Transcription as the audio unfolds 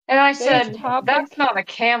And I Today's said, topic. that's not a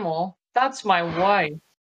camel. That's my wife.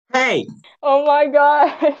 Hey! Oh my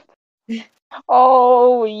god.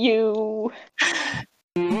 Oh, you.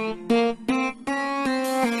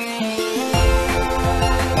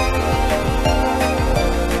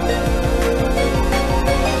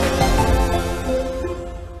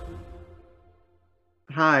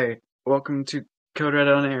 Hi, welcome to Code Red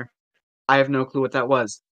on Air. I have no clue what that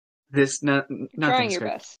was. Trying Nothing's your good.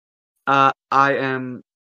 best. I am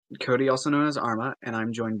Cody, also known as Arma, and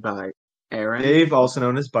I'm joined by Aaron. Dave, also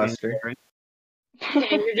known as and Buster. Aaron.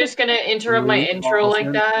 And you're just gonna interrupt my Leaf, intro also-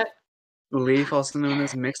 like that? Leaf, also known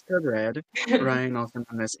as Mixed Code Red. Ryan, also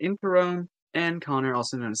known as Interone. And Connor,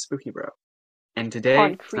 also known as Spooky Bro. And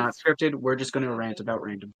today, it's not scripted, we're just going to rant about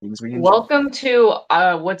random things we enjoy. Welcome to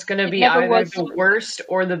what's gonna be never either was the worst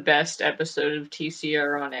or the best episode of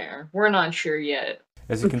TCR on air. We're not sure yet.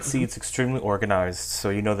 As you can see, it's extremely organized, so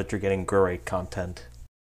you know that you're getting great content.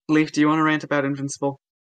 Leaf, do you want to rant about Invincible?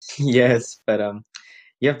 Yes, but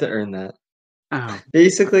you have to earn that. Oh,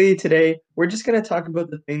 Basically, today we're just gonna talk about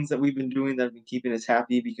the things that we've been doing that have been keeping us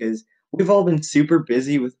happy because we've all been super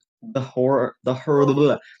busy with the horror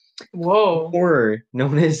Whoa.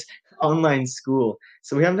 known as online school.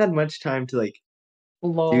 So we haven't had much time to do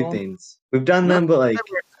Lol. things. We've done them, but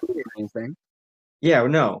anything. yeah,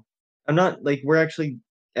 no, I'm not we're actually,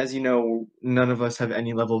 as you know, none of us have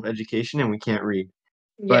any level of education and we can't read.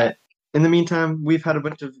 Yeah. But in the meantime, we've had a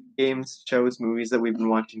bunch of games, shows, movies that we've been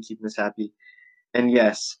watching, keeping us happy. And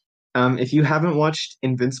yes, if you haven't watched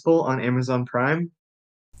Invincible on Amazon Prime,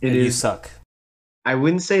 You suck. I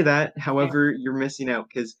wouldn't say that. However, you're missing out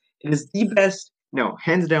because it is the best. No,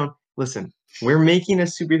 hands down. Listen, we're making a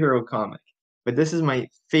superhero comic, but this is my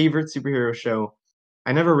favorite superhero show.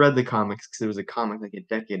 I never read the comics because it was a comic like a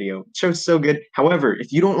decade ago. The show's so good. However,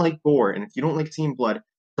 if you don't like gore and if you don't like seeing blood,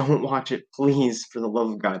 don't watch it, please, for the love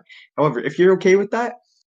of God. However, if you're okay with that,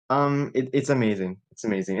 it's amazing. It's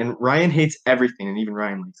amazing. And Ryan hates everything, and even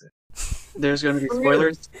Ryan likes it. There's going to be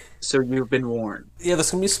spoilers, so you've been warned. Yeah,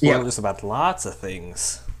 there's gonna be spoilers about lots of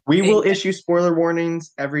things. We will issue spoiler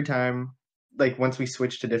warnings every time, once we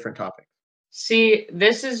switch to different topics. See,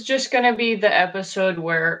 this is just gonna be the episode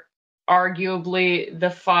where arguably the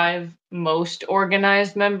 5 most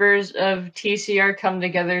organized members of TCR come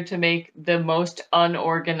together to make the most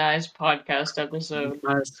unorganized podcast episode.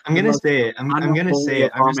 I'm gonna say it. I'm gonna say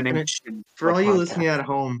it. Abomination For all you podcast. listening at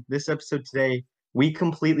home, this episode today, we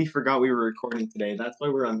completely forgot we were recording today. That's why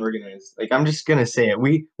we're unorganized. I'm just gonna say it.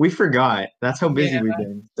 We forgot. That's how busy we've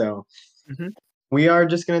been. So we are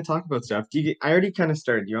just gonna talk about stuff. I already kind of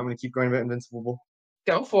started. Do you want me to keep going about Invincible?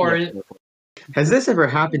 Go for it. Has this ever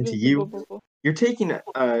happened to you? You're taking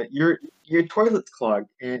your toilet's clogged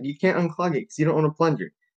and you can't unclog it because you don't own a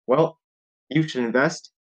plunger. Well, you should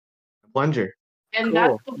invest in a plunger. And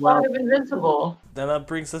that's the plot of Invincible. Then that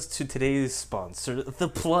brings us to today's sponsor, The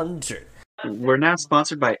Plunger. We're now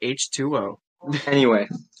sponsored by H2O. Anyway,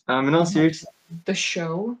 in all seriousness, the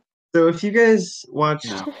show. So if you guys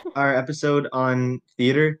watched our episode on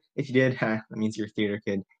theater, if you did, that means you're a theater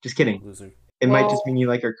kid. Just kidding. Loser. It might just mean you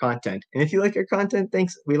like our content. And if you like our content,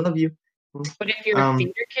 thanks. We love you. But if you're a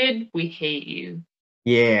theater kid, we hate you.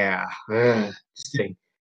 Yeah. Just kidding.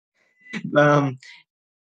 The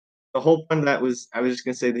whole point of that was, I was just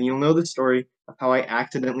going to say that you'll know the story of how I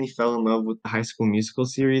accidentally fell in love with the High School Musical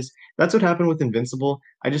series. That's what happened with Invincible.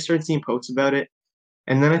 I just started seeing posts about it.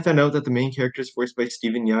 And then I found out that the main character is voiced by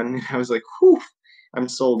Steven Yeun. And I was like, whew, I'm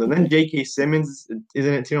sold. And then J.K. Simmons is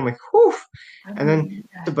in it too. I'm like, whew. And then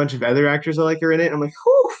a bunch of other actors I like are in it. I'm like,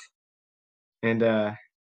 whew. And it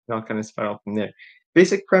all kind of spiraled from there.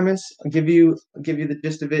 Basic premise, I'll give you the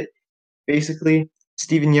gist of it. Basically,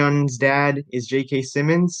 Steven Yeun's dad is J.K.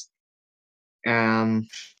 Simmons.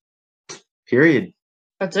 Period.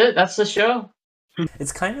 That's it. That's the show.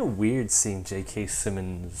 It's kind of weird seeing J.K.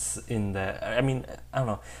 Simmons in the... I mean, I don't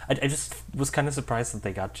know. I just was kind of surprised that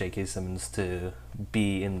they got J.K. Simmons to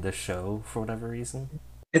be in the show for whatever reason.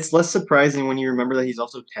 It's less surprising when you remember that he's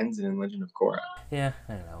also Tenzin in Legend of Korra. Yeah,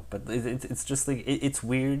 I don't know. But it's just it's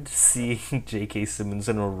weird seeing J.K. Simmons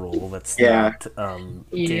in a role that's not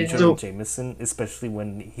J. Jonah Jameson, especially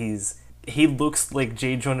when he looks like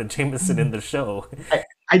J. Jonah Jameson in the show.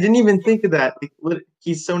 I didn't even think of that.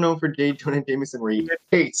 He's so known for J. Jonah Jameson, where he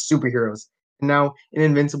hates superheroes. And now in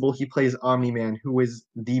Invincible, he plays Omni-Man, who is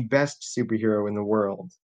the best superhero in the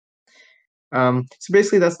world. So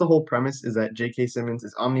basically, that's the whole premise: is that J.K. Simmons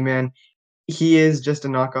is Omni-Man. He is just a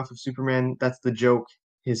knockoff of Superman. That's the joke.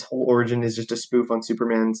 His whole origin is just a spoof on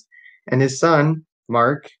Superman's. And his son,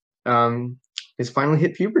 Mark, has finally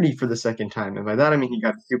hit puberty for the second time, and by that I mean he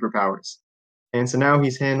got superpowers. And so now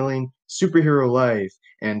he's handling superhero life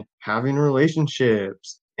and having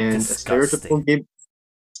relationships and Disgusting. a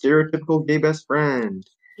stereotypical gay best friend.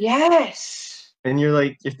 Yes. And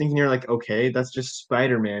you're thinking, okay, that's just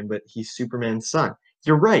Spider-Man, but he's Superman's son.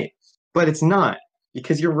 You're right, but it's not,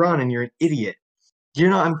 because you're Ron and you're an idiot. You're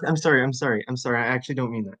not. I'm sorry. I actually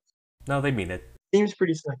don't mean that. No, they mean it. Seems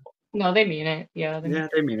pretty simple. No, they mean it. Yeah.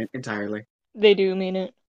 They mean it entirely. They do mean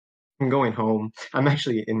it. I'm going home. I'm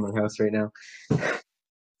actually in my house right now.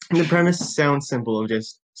 The premise sounds simple of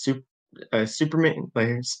just Superman.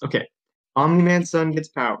 Okay, Omni-Man's son gets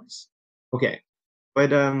powers. Okay, but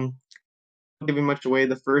not giving much away.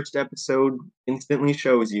 The first episode instantly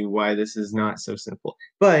shows you why this is not so simple.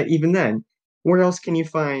 But even then, where else can you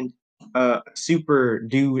find a super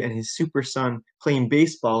dude and his super son playing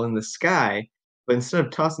baseball in the sky? But instead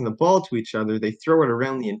of tossing the ball to each other, they throw it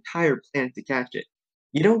around the entire planet to catch it.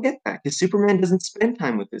 You don't get that because Superman doesn't spend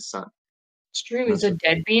time with his son. It's true. He's a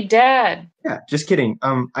deadbeat dad. Yeah, just kidding.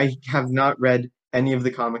 I have not read any of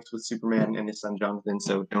the comics with Superman and his son Jonathan,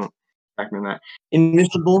 so don't back me on that.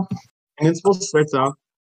 Invincible starts off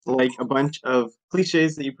like a bunch of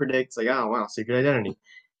cliches that you predict. It's like, oh wow, secret identity.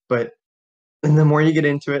 But and the more you get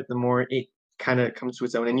into it, the more it kind of comes to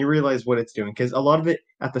its own, and you realize what it's doing. Because a lot of it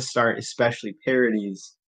at the start, especially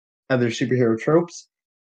parodies other superhero tropes.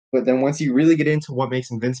 But then once you really get into what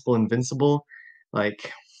makes Invincible,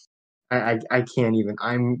 like I can't even.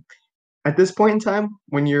 I'm at this point in time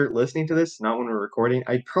when you're listening to this, not when we're recording.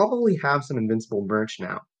 I probably have some Invincible merch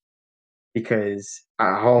now because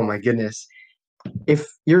oh my goodness, if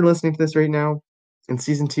you're listening to this right now and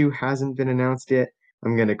season 2 hasn't been announced yet,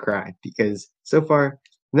 I'm gonna cry because so far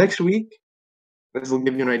next week. This will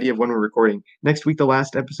give you an idea of when we're recording. Next week, the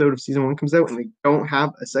last episode of season 1 comes out, and they don't have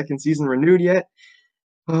a second season renewed yet.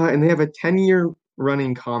 And they have a 10-year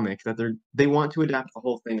running comic that they want to adapt the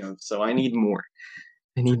whole thing of. So I need more.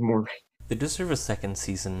 They deserve a second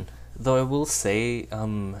season. Though I will say,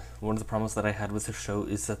 one of the problems that I had with the show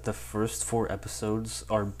is that the first 4 episodes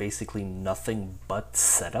are basically nothing but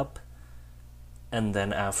setup. And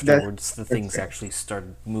then afterwards, the things fair. actually start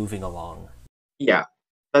moving along. Yeah,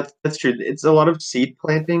 that's true. It's a lot of seed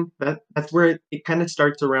planting. That's where it kind of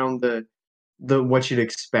starts around the what you'd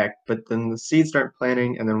expect, but then the seeds start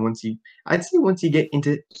planting, and then once you get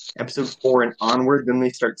into episode 4 and onward, then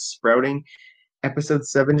they start sprouting. Episode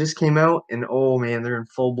 7 just came out, and oh man, they're in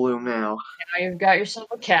full bloom now. Now you've got yourself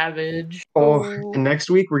a cabbage. Oh, and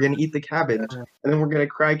next week we're gonna eat the cabbage, and then we're gonna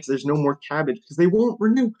cry because there's no more cabbage because they won't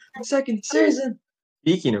renew the second season.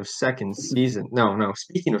 Speaking of second season, no.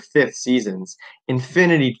 Speaking of 5th seasons,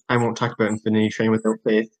 I won't talk about Infinity Train without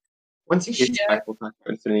Faith. Once you get back, we'll talk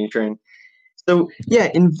about Infinity Train. So yeah,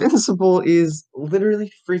 Invincible is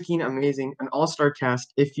literally freaking amazing. An all-star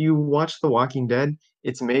cast. If you watch The Walking Dead,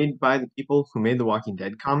 it's made by the people who made The Walking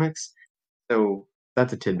Dead comics. So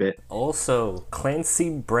that's a tidbit. Also,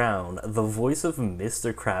 Clancy Brown, the voice of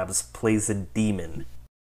Mr. Krabs, plays a demon.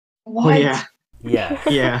 What? Oh, yeah. Yeah.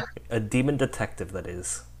 Yeah. A demon detective, that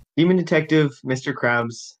is. Demon detective, Mr.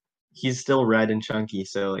 Krabs. He's still red and chunky,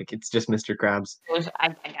 so like it's just Mr. Krabs.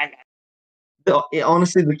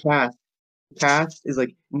 Honestly, the cast is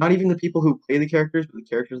like not even the people who play the characters, but the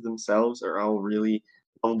characters themselves are all really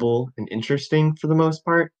lovable and interesting for the most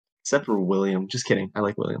part, except for William. Just kidding. I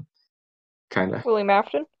like William. Kinda. William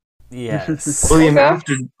Afton? Yes. William Okay.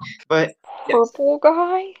 Afton, but Purple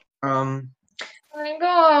guy? Oh my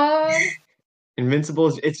god.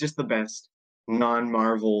 Invincible it's just the best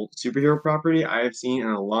non-Marvel superhero property I have seen in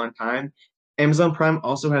a long time. Amazon Prime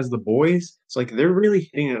also has The Boys, so like they're really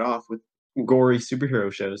hitting it off with gory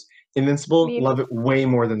superhero shows. Invincible, love it way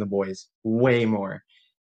more than The Boys. Way more.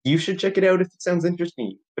 You should check it out if it sounds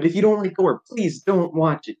interesting. But if you don't like gore, please don't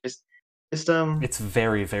watch it. Just It's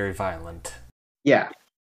very, very violent. yeah.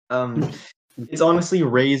 It's honestly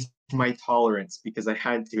raised my tolerance because I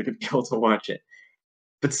had to be able to watch it.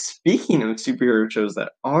 But speaking of superhero shows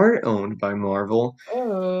that are owned by Marvel,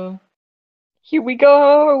 here we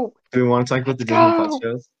go. do we want to talk about the Disney Plus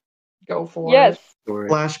shows? Go for Yes. it.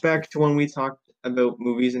 Flashback to when we talked about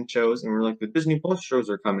movies and shows, and we're like, the Disney Plus shows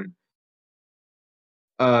are coming.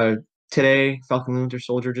 Today, Falcon and the Winter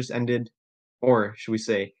Soldier just ended, or should we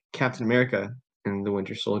say, Captain America and the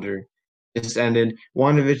Winter Soldier just ended.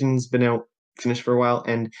 WandaVision's been out, finished for a while,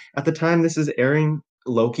 and at the time this is airing,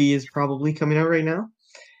 Loki is probably coming out right now.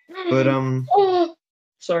 But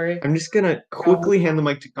sorry. I'm just gonna quickly hand the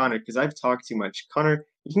mic to Connor because I've talked too much. Connor,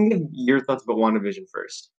 you can give your thoughts about WandaVision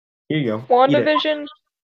first. Here you go. WandaVision,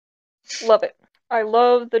 love it. I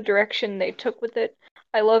love the direction they took with it.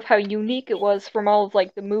 I love how unique it was from all of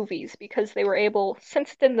like the movies because they were able,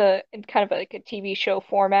 since it's in kind of like a TV show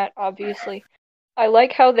format, obviously, I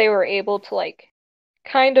like how they were able to like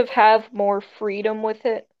kind of have more freedom with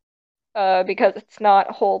it, because it's not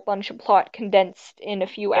a whole bunch of plot condensed in a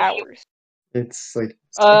few hours. It's like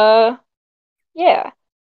Yeah,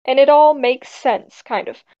 and it all makes sense, kind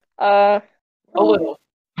of. A little.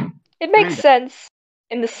 It makes Kinda. sense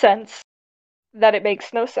in the sense that it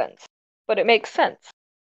makes no sense, but it makes sense.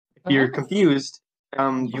 if you're confused,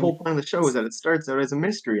 the whole point of the show is that it starts out as a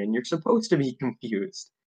mystery, and you're supposed to be confused.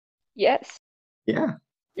 Yes. Yeah.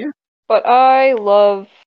 But I love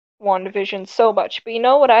WandaVision so much. But you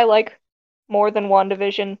know what I like more than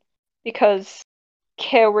WandaVision? Because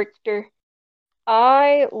character.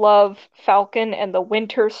 I love Falcon and the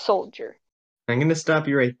Winter Soldier. I'm gonna stop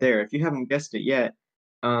you right there. If you haven't guessed it yet,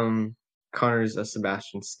 Connor's a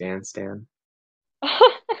Sebastian Stan.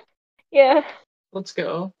 Yeah. Let's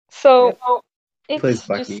go. So plays it's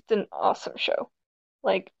Bucky. just an awesome show.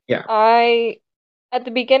 Like, Yeah. at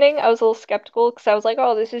the beginning, I was a little skeptical because I was like,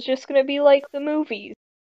 oh, this is just gonna be like the movies.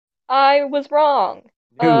 I was wrong.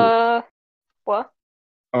 Who? What?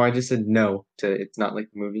 Oh, I just said no to it's not like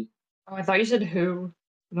the movie. Oh, I thought you said who.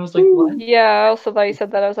 And I was like, what? Yeah, I also thought you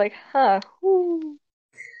said that. I was like, huh. Whoo.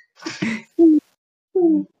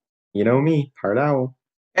 You know me, hard owl.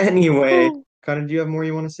 Anyway, Whoo. Connor, do you have more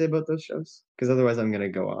you want to say about those shows? Because otherwise I'm gonna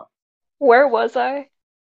go off. Where was I?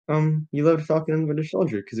 You loved Falcon and the Winter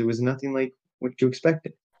Soldier because it was nothing like what you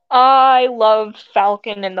expected. I loved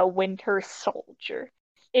Falcon and the Winter Soldier.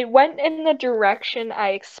 It went in the direction I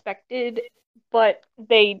expected, but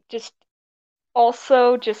they just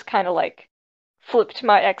also just kind of like flipped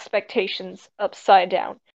my expectations upside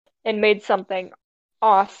down and made something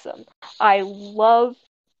awesome. I love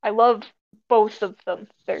both of them.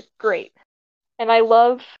 They're great. And I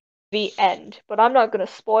love the end, but I'm not going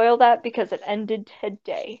to spoil that because it ended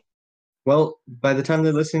today. Well, by the time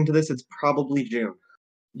they're listening to this, it's probably June.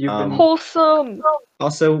 You've been Wholesome.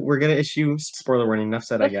 Also, we're gonna issue spoiler warning. Enough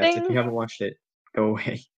said, The I guess. If thing- you haven't watched it, go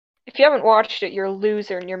away. If you haven't watched it, you're a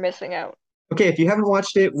loser and you're missing out. Okay, if you haven't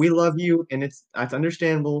watched it, we love you, and that's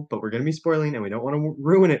understandable. But we're gonna be spoiling, and we don't want to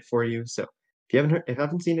ruin it for you. So if you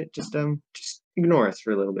haven't seen it, just ignore us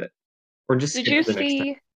for a little bit, or just Did skip you to the next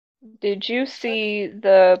time. did you see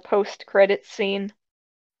the post-credit scene?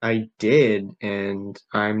 I did, and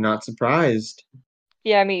I'm not surprised.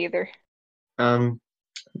 Yeah, me either.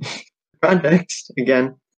 Context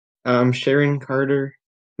again. Sharon Carter,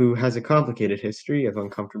 who has a complicated history of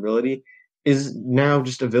uncomfortability, is now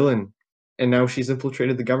just a villain, and now she's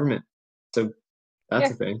infiltrated the government. So that's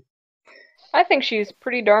Yeah. a thing. I think she's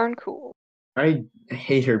pretty darn cool. I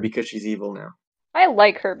hate her because she's evil now. I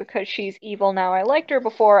like her because she's evil now. I liked her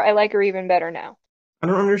before. I like her even better now. I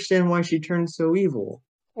don't understand why she turned so evil.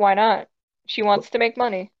 Why not? She wants to make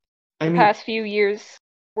money. I The mean, past few years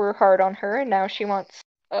were hard on her, and now she wants.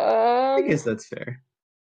 I guess that's fair.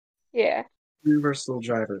 Yeah. universal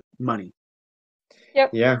driver. Money.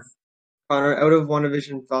 Yep. Yeah. Connor, out of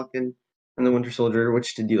WandaVision, Falcon, and the Winter Soldier,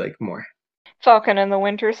 which did you like more? Falcon and the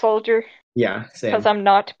Winter Soldier. Yeah, same. Because I'm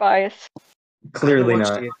not biased. Clearly I haven't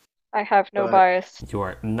watched not. it, I have no But- bias. You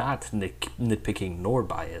are not nitpicking nor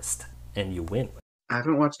biased, and you win. I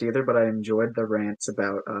haven't watched either, but I enjoyed the rants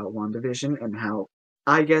about WandaVision and how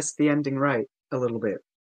I guessed the ending right a little bit.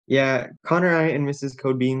 Yeah, Connor, I, and Mrs.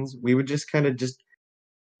 Codebeans, we would just kind of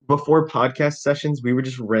before podcast sessions, we would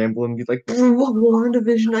just ramble and be like,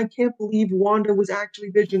 WandaVision, I can't believe Wanda was actually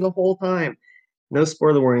Vision the whole time. No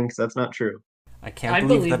spoiler warning, because that's not true. I can't I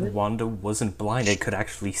believe believe that it. Wanda wasn't blind and could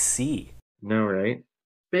actually see. No, right?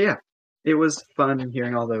 But yeah, it was fun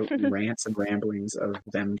hearing all the rants and ramblings of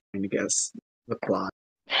them trying to guess the plot.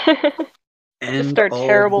 And start all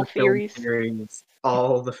terrible the film theories.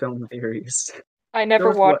 all the film theories. I never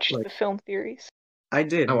was what, watched like- the film theories. I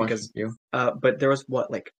did I watched because a few. but there was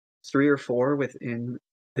what, like 3 or 4 within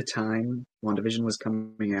the time WandaVision was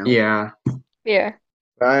coming out. Yeah. Yeah.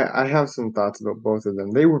 I have some thoughts about both of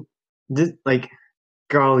them. They were just like,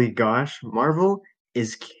 golly gosh, Marvel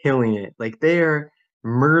is killing it. Like they are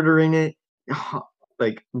murdering it,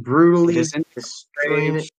 like brutally It isn't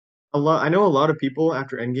destroying it. I know a lot of people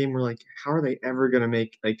after Endgame were like, how are they ever gonna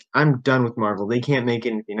make, like, I'm done with Marvel. They can't make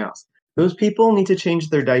anything else. Those people need to change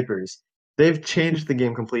their diapers. They've changed the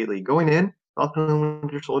game completely. Going in, Falcon and the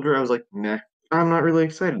Winter Soldier, I was like, nah, I'm not really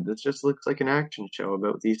excited. This just looks like an action show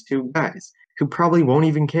about these two guys who probably won't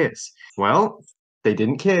even kiss. Well, they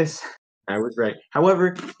didn't kiss. I was right.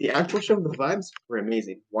 However, the actual show, the vibes were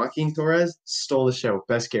amazing. Joaquin Torres stole the show,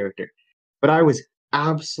 best character. But I was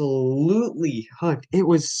absolutely hooked. It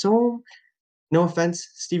was so, no offense,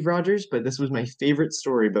 Steve Rogers, but this was my favorite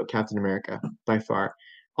story about Captain America by far.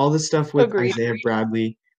 All the stuff with Agreed. Isaiah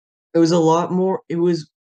Bradley. It was a lot more, it was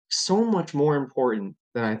so much more important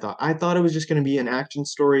than I thought. I thought it was just going to be an action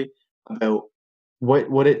story about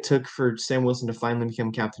what it took for Sam Wilson to finally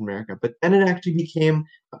become Captain America. But then it actually became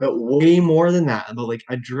about way more than that, about like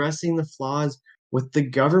addressing the flaws with the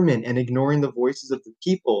government and ignoring the voices of the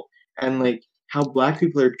people and like how black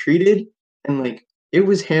people are treated, and like it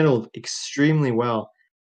was handled extremely well.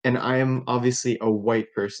 And I am obviously a white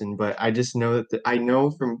person, but I just know that I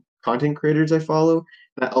know from content creators I follow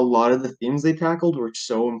that a lot of the themes they tackled were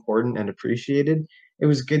so important and appreciated. It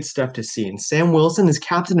was good stuff to see. And Sam Wilson as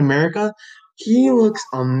Captain America, he looks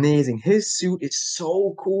amazing. His suit is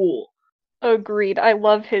so cool. Agreed. I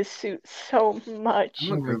love his suit so much.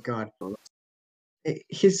 Oh my god.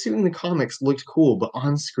 His suit in the comics looked cool, but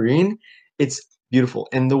on screen, it's beautiful.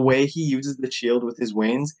 And the way he uses the shield with his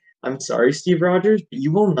wings, I'm sorry, Steve Rogers, but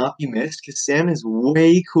you will not be missed because Sam is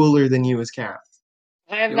way cooler than you as Cap.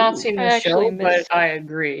 I have not seen I the actually show, but missed I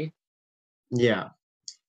agree. Yeah.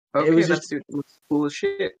 Okay, It was that just- suit looks cool as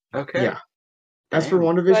shit. Okay. Yeah. As for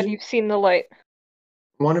Damn. Glad WandaVision, you've seen the light.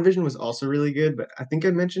 WandaVision was also really good, but I think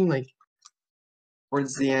I mentioned like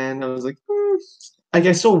towards the end, I was like, like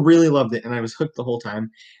I still really loved it and I was hooked the whole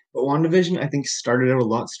time. But WandaVision, I think, started out a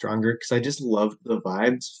lot stronger because I just loved the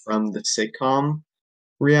vibes from the sitcom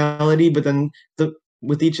reality. But then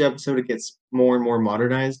with each episode, it gets more and more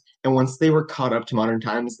modernized. And once they were caught up to modern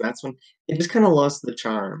times, that's when it just kind of lost the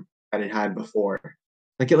charm that it had before.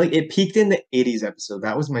 It peaked in the 80s episode.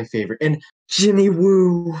 That was my favorite. And Jimmy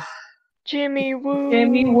Woo. Jimmy Woo.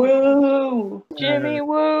 Jimmy Woo. Jimmy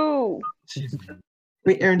Woo.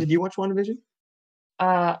 Wait, Aaron, did you watch WandaVision?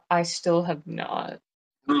 I still have not.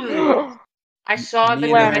 Oh, I saw Me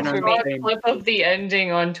the and I Aaron saw are a the clip of the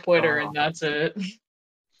ending on Twitter, and that's it.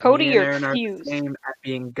 Cody, Me and you're Aaron are the excused. same at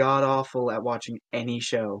being god awful at watching any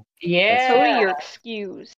show. Yeah. Cody, you're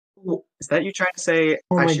excused. Is that you trying to say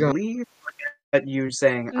Oh I my should God. leave? Or that you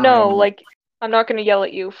saying No, I'm like, I'm not gonna yell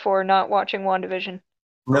at you for not watching WandaVision.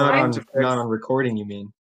 Not I'm on just- not on recording, you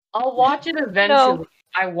mean? I'll watch it eventually.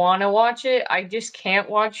 I want to watch it. I just can't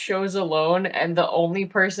watch shows alone, and the only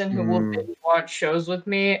person who will binge watch shows with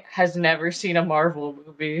me has never seen a Marvel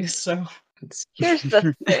movie. So Here's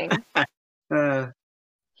the thing. uh,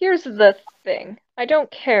 Here's the thing. I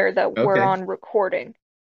don't care that we're Okay. on recording.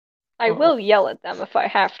 I Uh-oh. will yell at them if I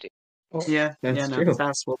have to. yeah, That's no, true.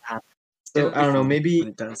 that's what happens. So It'll be I don't know, fun maybe when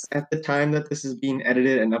it does. at the time that this is being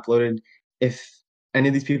edited and uploaded, if any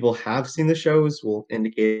of these people have seen the shows, we'll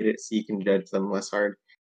indicate it so you can judge them less hard.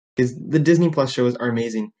 Because the Disney Plus shows are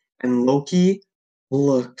amazing, and Loki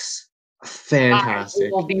looks fantastic. I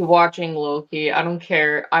will be watching Loki. I don't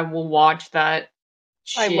care. I will watch that.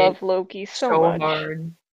 I Shit love Loki so so much.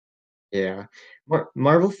 hard. Yeah,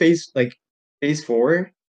 Marvel Phase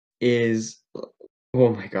 4 is,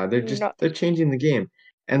 oh my God, they're changing the game.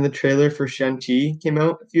 And the trailer for Shang-Chi came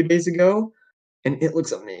out a few days ago, and it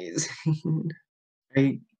looks amazing.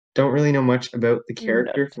 I don't really know much about the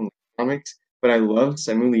character from the comics, but I love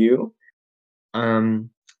Simu Liu. And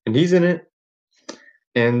he's in it.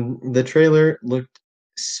 And the trailer looked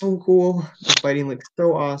so cool. The fighting looked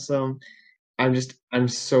so awesome. I'm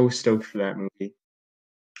so stoked for that movie.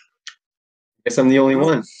 Guess I'm the only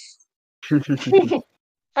one. I'm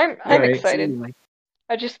Alright, excited.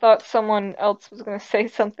 I just thought someone else was gonna say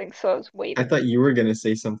something, so I was I waiting. thought you were gonna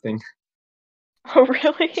say something. Oh,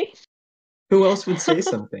 really? Who else would say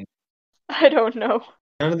something? I don't know.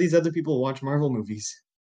 None of these other people watch Marvel movies.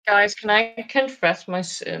 Guys, can I confess my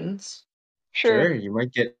sins? Sure. You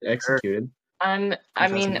might get executed. I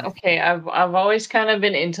mean, Confess okay, I've always kind of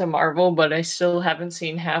been into Marvel, but I still haven't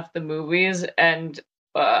seen half the movies, and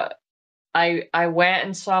I went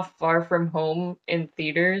and saw Far From Home in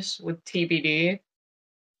theaters with TBD,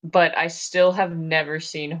 but I still have never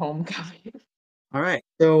seen Homecoming. All right,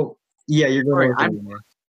 So yeah, you're going Alright, with more.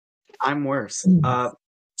 I'm worse.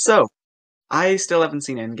 So I still haven't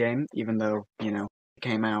seen Endgame, even though it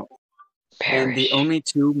came out. And the Perish. only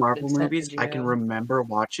two Marvel It's not movies I can Geo. remember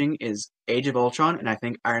watching is Age of Ultron and I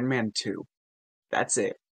think Iron Man 2. That's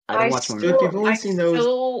it. I I didn't watch one. So if you've only seen those,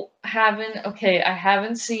 still haven't. Okay, I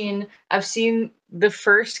haven't seen. I've seen the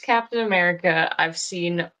first Captain America. I've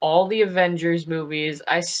seen all the Avengers movies.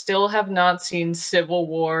 I still have not seen Civil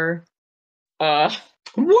War.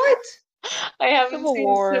 what? I haven't Civil seen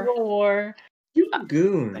War. Civil War. You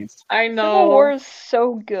goons. I know. Civil War is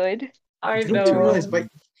so good. I You don't realize, know. but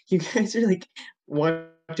you guys are like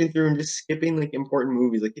watching through and just skipping like important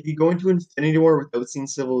movies. Like if you go into Infinity War without seeing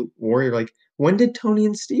Civil War, you're like, when did Tony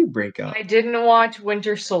and Steve break up? I didn't watch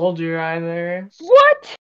Winter Soldier either.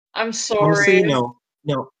 What? I'm sorry. Honestly, no.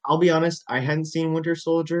 I'll be honest. I hadn't seen Winter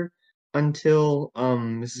Soldier until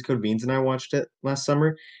Mrs. Code Beans and I watched it last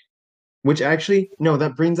summer. Which actually, no,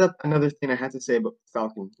 that brings up another thing I had to say about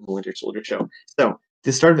Falcon and the Winter Soldier show. So,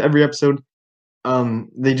 the start of every episode,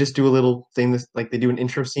 they just do a little thing, like they do an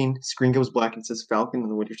intro scene, screen goes black and says Falcon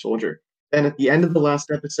and the Winter Soldier. Then at the end of the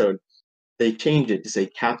last episode, they change it to say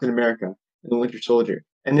Captain America and the Winter Soldier.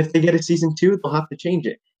 And if they get a season 2, they'll have to change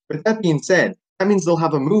it. But that being said, that means they'll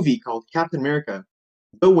have a movie called Captain America,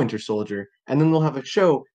 the Winter Soldier, and then they'll have a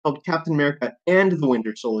show called Captain America and the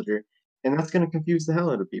Winter Soldier, and that's going to confuse the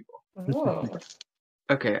hell out of people. Whoa.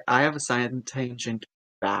 Okay, I have a side tangent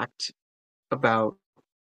fact about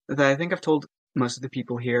that I think I've told most of the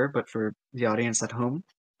people here, but for the audience at home,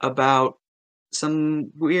 about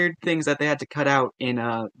some weird things that they had to cut out in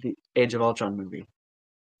the Age of Ultron movie.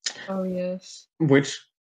 Oh yes. Which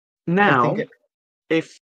now,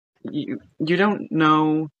 if you don't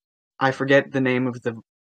know, I forget the name of the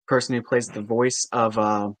person who plays the voice of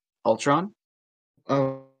Ultron.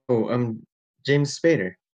 James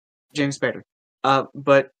Spader. James Spader.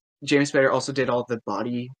 But James Spader also did all the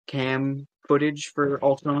body cam footage for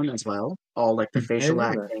Ultron as well, all like the facial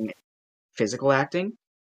acting, physical acting.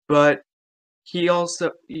 But he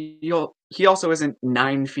also isn't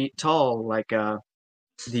 9 feet tall like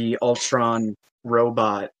the Ultron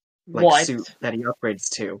robot suit that he upgrades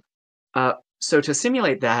to. So to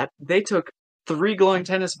simulate that, they took 3 glowing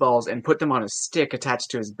tennis balls and put them on a stick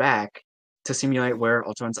attached to his back to simulate where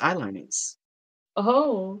Ultron's eyeline is.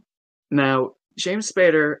 Oh. Now, James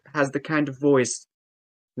Spader has the kind of voice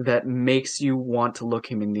that makes you want to look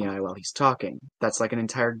him in the eye while he's talking. That's like an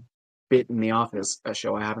entire bit in The Office, a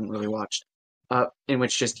show I haven't really watched, in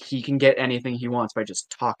which just he can get anything he wants by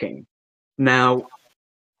just talking. Now,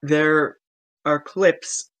 there are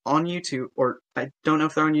clips on YouTube, or I don't know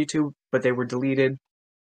if they're on YouTube, but they were deleted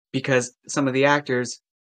because some of the actors,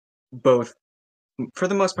 both, for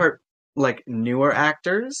the most part, like newer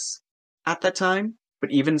actors at that time,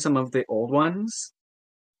 but even some of the old ones,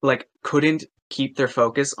 like, couldn't keep their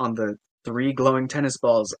focus on the 3 glowing tennis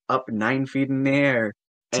balls up 9 feet in the air.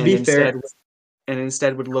 To be fair, and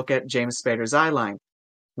instead would look at James Spader's eyeline,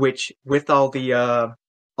 which with all the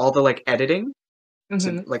like editing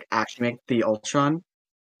to like actually make the Ultron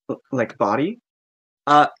like body,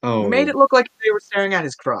 made it look like they were staring at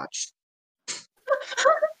his crotch.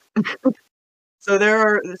 So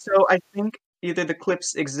I think either the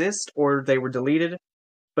clips exist or they were deleted,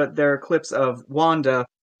 but there are clips of Wanda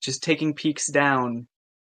just taking peeks down,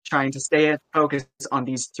 trying to stay focused on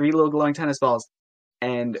these 3 little glowing tennis balls,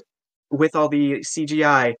 and with all the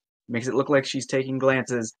CGI, makes it look like she's taking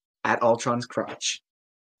glances at Ultron's crotch.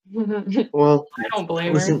 Well, I don't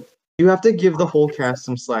blame her. You have to give the whole cast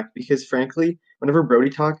some slack because, frankly, whenever Brody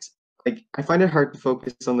talks, like I find it hard to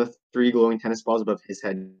focus on the 3 glowing tennis balls above his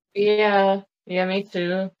head. Yeah, me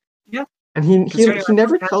too. Yeah. And he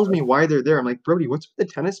never tells me why they're there. I'm like, Brody, what's with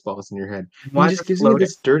the tennis balls in your head? He just gives me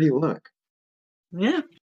this dirty look. Yeah,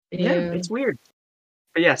 it's weird.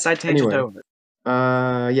 But yeah, side tangent over.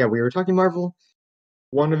 Yeah, we were talking Marvel.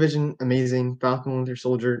 WandaVision, amazing. Falcon Winter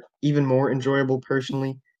Soldier, even more enjoyable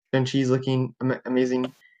personally. Shang-Chi's looking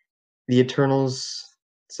amazing. The Eternals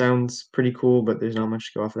sounds pretty cool, but there's not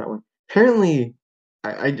much to go off of that one. Apparently,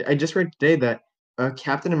 I just read today that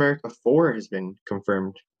Captain America 4 has been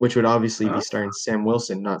confirmed, which would obviously be starring Sam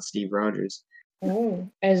Wilson, not Steve Rogers. Oh,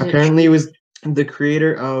 apparently it was the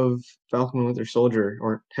creator of Falcon Winter Soldier,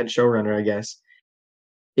 or head showrunner, I guess,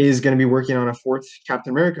 is going to be working on a 4th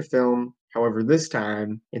Captain America film. However, this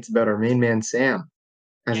time it's about our main man Sam,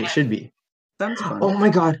 as it should be. Sounds fun. Oh my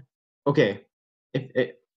god. Okay.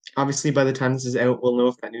 Obviously, by the time this is out, we'll know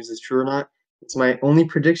if that news is true or not. It's my only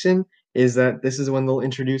prediction is that this is when they'll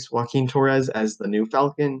introduce Joaquin Torres as the new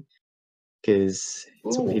Falcon, because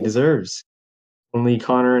it's what he deserves. Only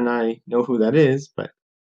Connor and I know who that is, but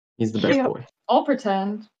he's the best boy. I'll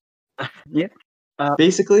pretend. Yeah.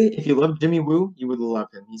 Basically, if you love Jimmy Woo, you would love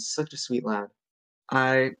him. He's such a sweet lad.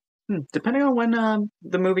 Depending on when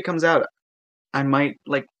the movie comes out, I might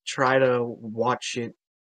like try to watch it,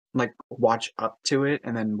 like watch up to it,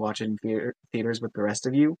 and then watch it in theaters with the rest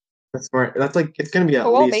of you. That's smart. That's like it's gonna be at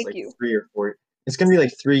least like 3 or 4. It's gonna be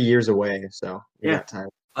like 3 years away, so you got time.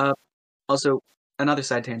 Also, another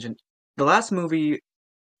side tangent. The last movie,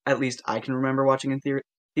 at least I can remember watching in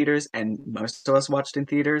theaters, and most of us watched in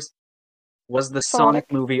theaters, was the Sonic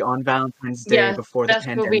movie on Valentine's Day before the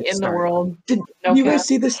pandemic movie in started. the world. Did you guys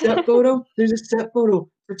see the set photo? There's a set photo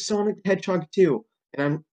for Sonic the Hedgehog 2,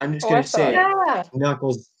 and I'm just gonna say,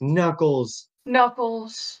 Knuckles. My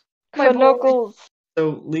Knuckles.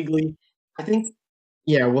 So legally, I think,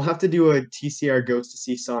 we'll have to do a TCR Goes to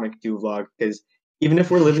See Sonic 2 vlog, because even if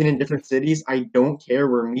we're living in different cities, I don't care.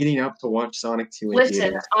 We're meeting up to watch Sonic 2 in Listen,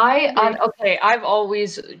 theaters. I've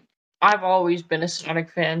always I've always been a Sonic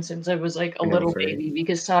fan since I was like a little baby,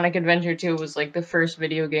 because Sonic Adventure 2 was like the first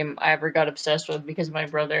video game I ever got obsessed with because of my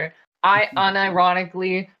brother. I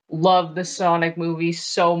unironically love the Sonic movie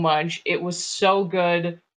so much. It was so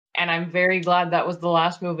good, and I'm very glad that was the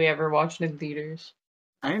last movie I ever watched in theaters.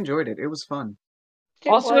 I enjoyed it. It was fun.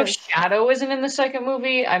 Also, if Shadow isn't in the second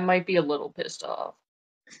movie, I might be a little pissed off.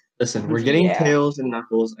 Listen, we're getting Yeah. Tails and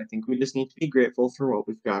Knuckles. I think we just need to be grateful for what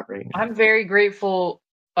we've got right now. I'm very grateful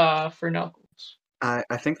for Knuckles.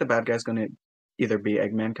 I think the bad guy's gonna either be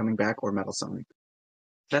Eggman coming back or Metal Sonic.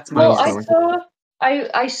 That's my Well, guess.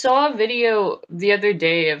 I saw a video the other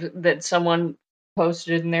day that someone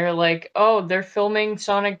posted, and they're like, "Oh, they're filming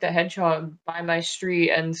Sonic the Hedgehog by my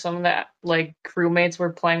street, and some of the like crewmates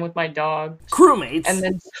were playing with my dog." Crewmates. And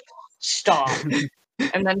then stop.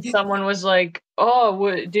 And then someone was like,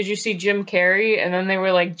 "Oh, did you see Jim Carrey?" And then they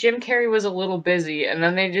were like, "Jim Carrey was a little busy." And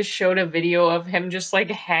then they just showed a video of him just like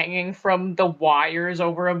hanging from the wires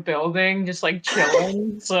over a building, just like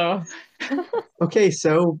chilling. So Okay,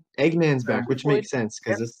 so Eggman's back, which makes sense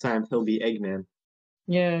because this time he'll be Eggman.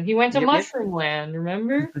 yeah, he went to Yep. Mushroom Land,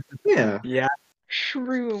 remember? Yeah. Yeah.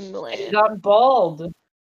 Shroomland. He got bald.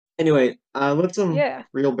 Anyway, let's Yeah.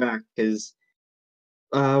 reel back because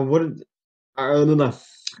what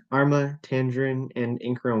Arma, Tangerine, and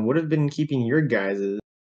Inkron, what have been keeping your guys'?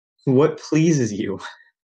 What pleases you?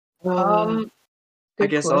 I Good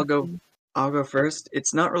guess I'll go. question. I'll go first.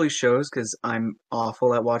 It's not really shows because I'm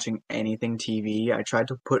awful at watching anything TV. I tried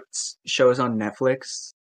to put shows on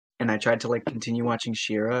Netflix, and I tried to like continue watching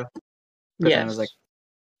She-Ra, but then I was like,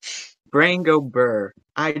 brain go burr.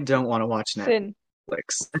 I don't want to watch Sin.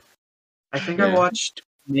 Netflix. I think I Yeah. watched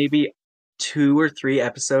maybe 2 or 3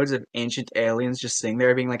 episodes of Ancient Aliens just sitting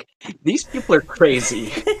there being like, these people are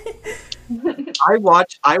crazy. I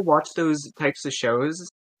watch those types of shows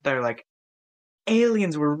that are like,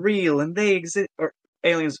 aliens were real and they exist, or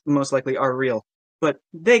aliens most likely are real, but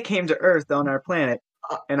they came to Earth on our planet.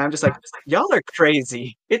 And I'm just like, y'all are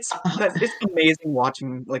crazy. It's amazing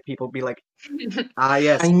watching like people be like,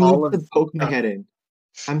 yes, I need all of to poke my head in.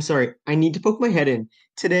 I'm sorry. I need to poke my head in.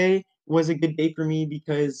 Today was a good day for me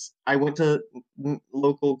because I went to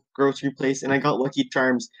local grocery place and I got Lucky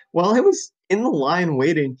Charms. While I was in the line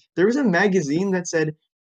waiting, there was a magazine that said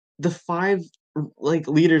the 5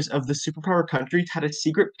 leaders of the superpower countries had a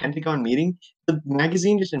secret Pentagon meeting. The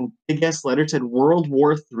magazine just in big ass letters said World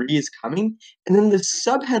War III is coming, and then the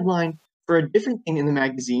subheadline for a different thing in the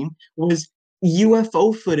magazine was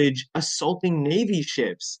UFO footage assaulting Navy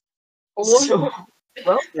ships. So,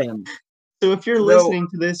 well then. so if you're So- listening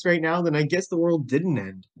to this right now, then I guess the world didn't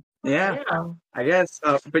end. Yeah, I guess.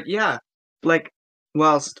 But yeah, like,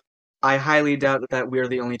 whilst I highly doubt that we're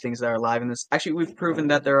the only things that are alive in this. Actually, we've proven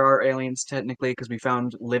that there are aliens technically because we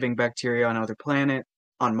found living bacteria on another planet,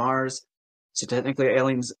 on Mars. So technically,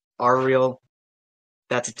 aliens are real.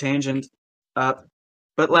 That's a tangent. But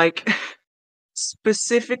like,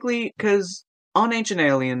 specifically because on Ancient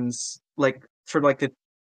Aliens, like for like the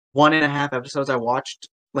 1.5 episodes I watched,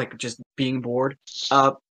 like just being bored,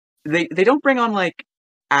 they don't bring on like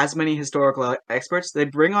as many historical experts. They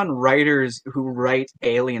bring on writers who write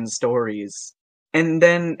alien stories. And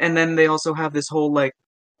then they also have this whole like,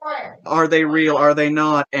 are they real, are they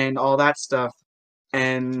not, and all that stuff.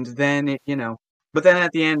 And then it, but then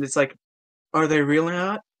at the end it's like, are they real or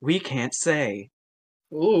not? We can't say.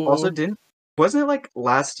 Ooh. Also, wasn't it like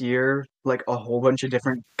last year, like a whole bunch of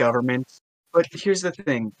different governments? But here's the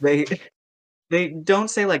thing, they don't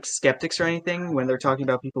say like skeptics or anything when they're talking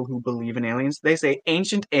about people who believe in aliens. They say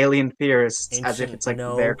ancient alien theorists as if it's like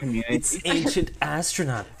their community. It's ancient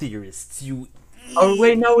astronaut theorists. Oh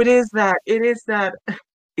wait, no, it is that. It is that.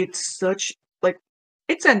 It's such like,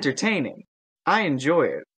 it's entertaining. I enjoy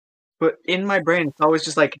it, but in my brain, it's always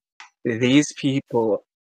just like, these people.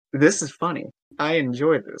 This is funny. I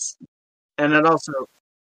enjoy this, and it also,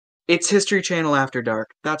 it's History Channel After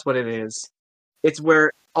Dark. That's what it is. It's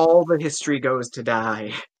where all the history goes to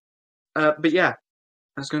die. But yeah,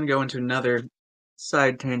 I was going to go into another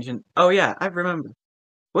side tangent. Oh yeah, I remember.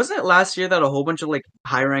 Wasn't it last year that a whole bunch of like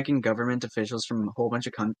high-ranking government officials from a whole bunch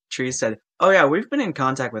of countries said, "Oh yeah, we've been in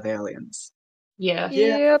contact with aliens." Yeah.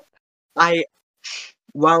 Yep.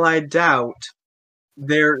 While I doubt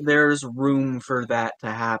there's room for that to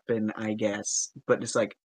happen, I guess. But it's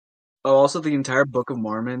like, oh, also the entire Book of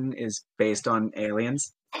Mormon is based on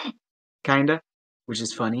aliens, kinda, which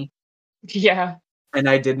is funny. Yeah. And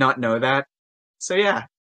I did not know that. So yeah,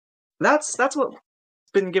 that's what's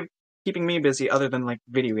been keeping me busy, other than like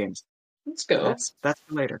video games. Let's go. That's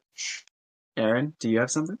for later. Aaron, do you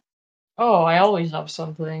have something? Oh, I always have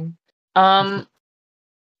something.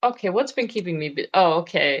 Okay, what's been keeping me oh,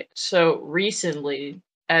 okay. So recently,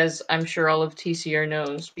 as I'm sure all of TCR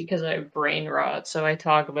knows, because I have brain rot, so I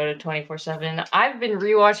talk about it 24/7, I've been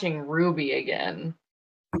rewatching RWBY again.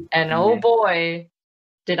 And oh boy,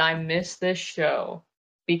 did I miss this show.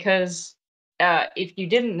 Because if you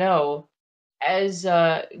didn't know, as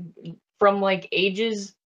from like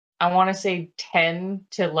ages, I want to say 10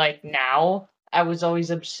 to like now, I was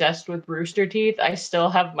always obsessed with Rooster Teeth. I still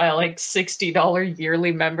have my like $60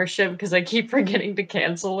 yearly membership because I keep forgetting to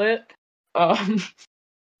cancel it. Um,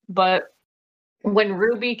 but when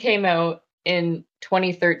RWBY came out in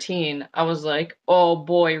 2013, I was like, oh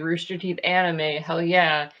boy, Rooster Teeth anime, hell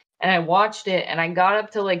yeah. And I watched it and I got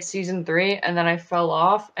up to like season 3 and then I fell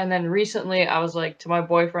off. And then recently I was like to my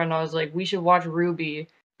boyfriend, I was like, we should watch RWBY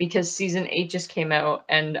because season 8 just came out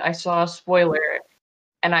and I saw a spoiler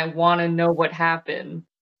and I want to know what happened.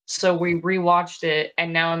 So we rewatched it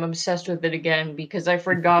and now I'm obsessed with it again because I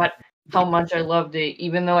forgot how much I loved it,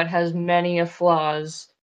 even though it has many flaws.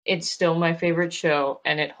 It's still my favorite show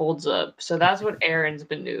and it holds up. So that's what Aaron's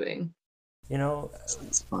been doing. You know,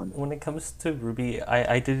 It's fun. when it comes to RWBY,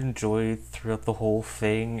 I did enjoy throughout the whole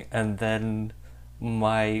thing, and then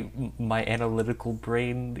my analytical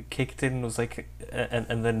brain kicked in and was like,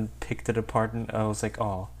 and then picked it apart, and I was like,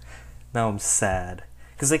 oh, now I'm sad.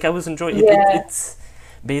 Because like I was enjoying it, Yeah. it's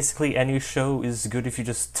basically any show is good if you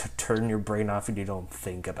just turn your brain off and you don't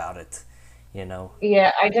think about it, you know.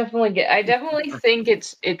 Yeah, I definitely think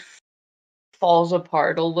it falls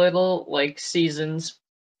apart a little like seasons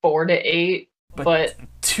 4 to 8, but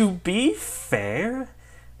To be fair,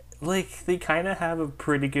 like they kind of have a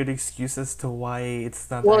pretty good excuse as to why it's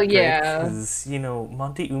not well, that great, yeah. because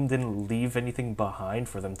Monty didn't leave anything behind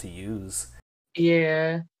for them to use.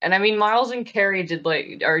 Yeah. And I mean Miles and Carrie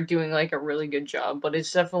are doing like a really good job, but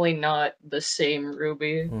it's definitely not the same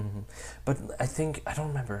RWBY. But I don't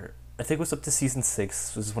remember. I think it was up to season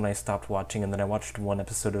 6 was when I stopped watching, and then I watched one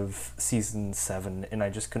episode of season 7, and I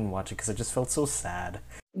just couldn't watch it because I just felt so sad.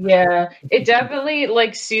 Yeah. It definitely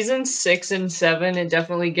like season 6 and 7, it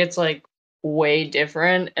definitely gets like way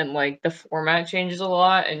different and like the format changes a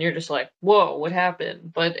lot and you're just like, "Whoa, what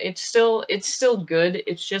happened?" But it's still good.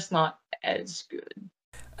 It's just not as good.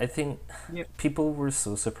 I think Yep. people were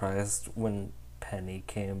so surprised when Penny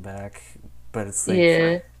came back, but it's like,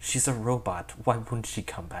 Yeah. she's a robot. Why wouldn't she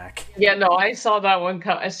come back? Yeah, no, I saw that one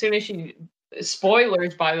come as soon as she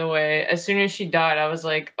spoilers by the way, as soon as she died, I was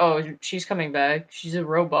like, "Oh, she's coming back. She's a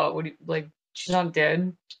robot. What do you, like she's not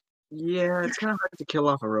dead." Yeah, it's kind of hard to kill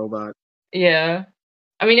off a robot. Yeah.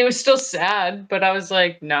 I mean, it was still sad, but I was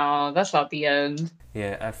like, "No, that's not the end."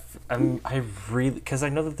 Yeah, I really, because I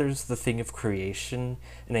know that there's the thing of creation,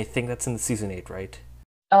 and I think that's in season 8, right?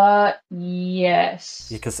 Yes.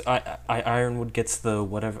 Because Ironwood gets the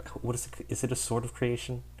whatever. What is it? Is it a sword of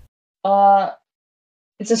creation?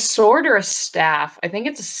 It's a sword or a staff. I think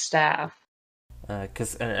it's a staff.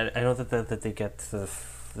 Because I know that they get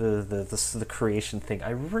the creation thing.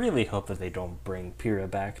 I really hope that they don't bring Pyrrha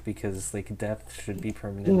back, because like death should be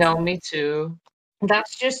permanent. No, me too.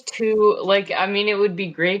 That's just too like I mean it would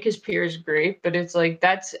be great because Pierre's great, but it's like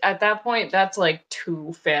that's at that point that's like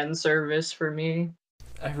too fan service for me.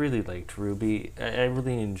 I really liked RWBY. I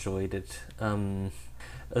really enjoyed it.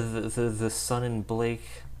 The Sun and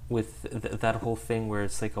Blake with that whole thing where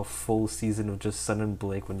it's like a full season of just Sun and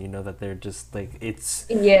Blake, when you know that they're just like it's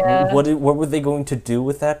Yeah. What were they going to do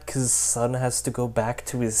with that? Because Sun has to go back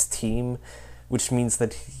to his team, which means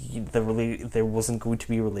that there wasn't going to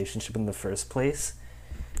be a relationship in the first place.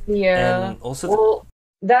 Yeah. And also, well,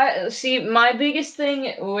 that see my biggest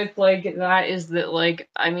thing with like that is that like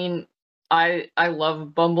I mean I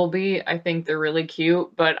love Bumblebee. I think they're really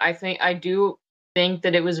cute, but I do think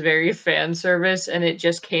that it was very fan service and it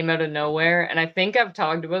just came out of nowhere. And I think I've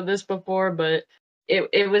talked about this before, but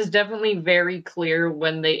it was definitely very clear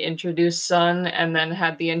when they introduced Sun and then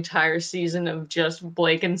had the entire season of just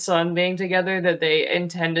Blake and Sun being together that they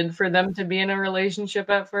intended for them to be in a relationship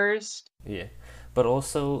at first. yeah. But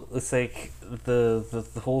also, it's like the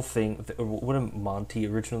whole thing. What Monty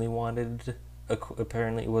originally wanted,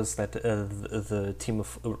 apparently, was that the team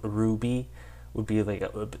of RWBY would be like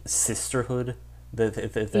a sisterhood, them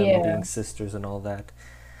Yeah. being sisters and all that.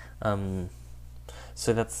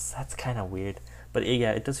 So that's kind of weird. But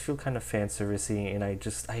yeah, it does feel kind of fan servicey, and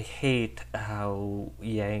I hate how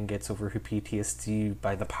Yang gets over her PTSD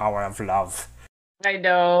by the power of love. I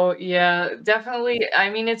know, yeah, definitely.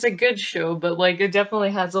 I mean, it's a good show, but like it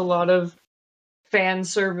definitely has a lot of fan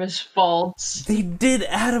service faults. They did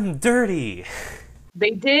Adam dirty.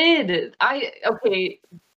 They did. Okay,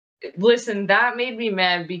 Listen, that made me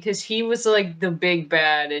mad because he was like the big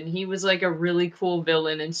bad and he was like a really cool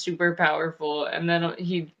villain and super powerful, and then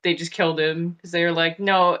they just killed him because they were like,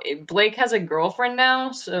 no, Blake has a girlfriend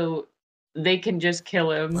now, so they can just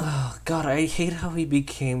kill him. Oh god, I hate how he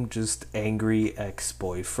became just angry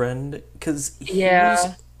ex-boyfriend, because he Yeah.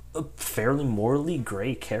 was a fairly morally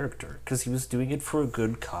gray character, because he was doing it for a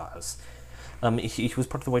good cause. He was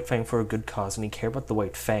part of the White Fang for a good cause, and he cared about the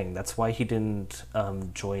White Fang. That's why he didn't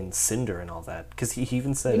join Cinder and all that. Because he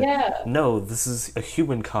even said, Yeah. "No, this is a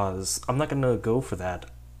human cause. I'm not gonna go for that.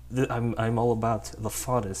 I'm all about the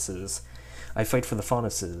Faunuses. I fight for the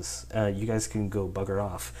Faunuses. You guys can go bugger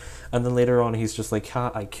off." And then later on, he's just like,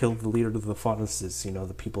 "Ha! I killed the leader of the Faunuses. You know,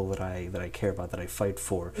 the people that I care about, that I fight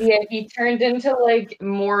for." Yeah, he turned into like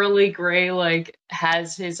morally gray, like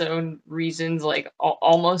has his own reasons, like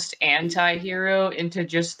almost anti-hero, into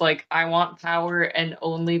just like, I want power and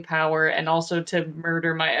only power, and also to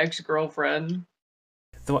murder my ex-girlfriend.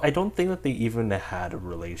 Though I don't think that they even had a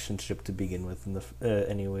relationship to begin with in the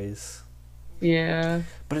anyways. Yeah.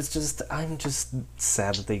 But it's just, I'm just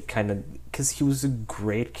sad that they kind of, because he was a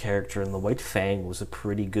great character, and the White Fang was a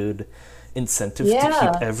pretty good incentive to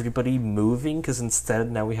Yeah. keep everybody moving, because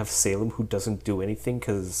instead now we have Salem, who doesn't do anything,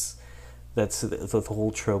 because that's the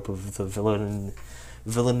whole trope of the villain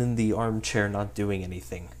in the armchair not doing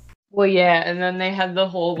anything. Well, yeah, and then they had the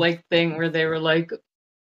whole like thing where they were like,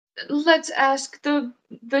 let's ask the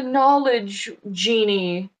knowledge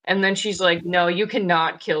genie, and then she's like, no, you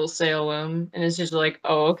cannot kill Salem, and it's just like,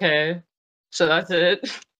 oh, okay, so that's it.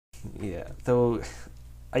 Yeah, though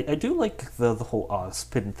I do like the whole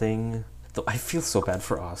Ozpin thing. Though I feel so bad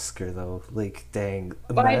for Oscar, though. Like, dang,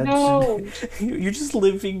 I know. imagine you're just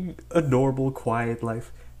living a normal, quiet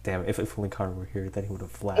life. Damn, if only Connor were here, then he would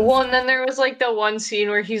have laughed. Well, and then there was like the one scene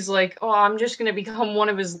where he's like, oh, I'm just gonna become one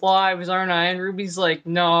of his lives, aren't I? And Ruby's like,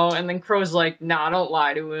 no, and then Crow's like, nah, don't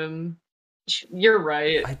lie to him. You're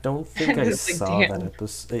right. I don't think I It's like, saw damn. that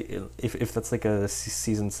episode. If that's like a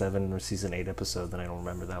season 7 or season 8 episode, then I don't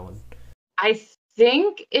remember that one. I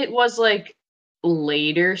think it was like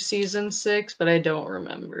later season 6, but I don't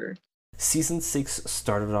remember. Season 6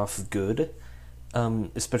 started off good,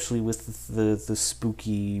 especially with the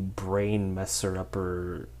spooky brain messer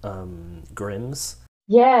upper Grims.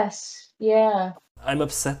 Yes, yeah. I'm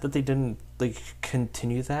upset that they didn't like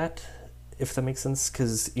continue that, if that makes sense,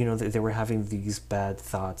 because you know they were having these bad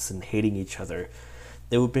thoughts and hating each other.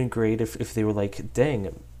 It would have been great if they were like,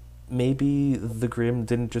 dang, maybe the Grimm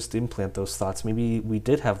didn't just implant those thoughts. Maybe we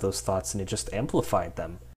did have those thoughts and it just amplified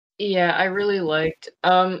them. Yeah, I really liked.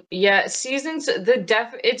 Yeah,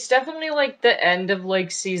 it's definitely like the end of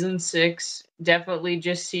like season 6. Definitely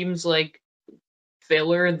just seems like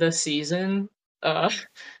filler the season.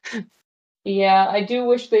 Yeah, I do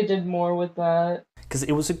wish they did more with that. Because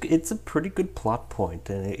it's a pretty good plot point,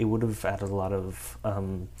 and it would have added a lot of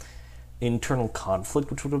internal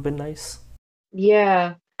conflict, which would have been nice.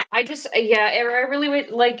 Yeah. I really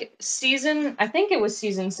like season, I think it was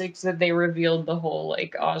season 6 that they revealed the whole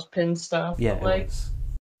like Ozpin stuff. Yeah, but, like, it was.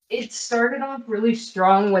 it started off really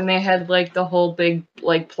strong when they had like the whole big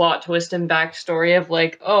like plot twist and backstory of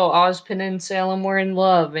like, oh, Ozpin and Salem were in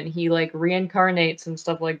love and he like reincarnates and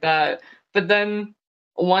stuff like that. But then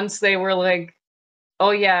once they were like,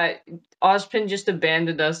 oh yeah, Ozpin just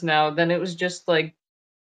abandoned us now, then it was just like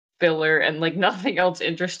filler and like nothing else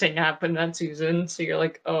interesting happened that season. So you're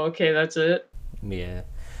like, oh, okay, that's it. Yeah.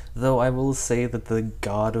 Though I will say that the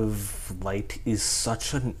God of Light is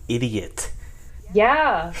such an idiot.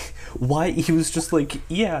 Yeah. Why he was just like,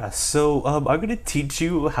 yeah, so I'm gonna teach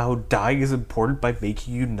you how dying is important by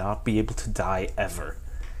making you not be able to die ever.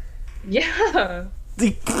 Yeah.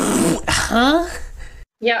 Huh?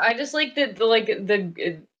 Yeah, I just like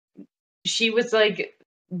she was like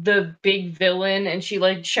the big villain and she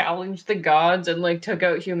like challenged the gods and like took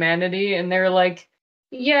out humanity, and they're like,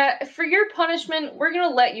 yeah, for your punishment, we're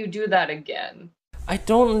gonna let you do that again. I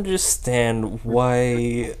don't understand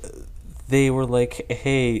why they were like,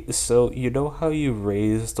 hey, so you know how you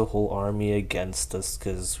raised the whole army against us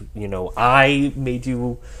because, you know, I made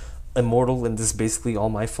you immortal and this is basically all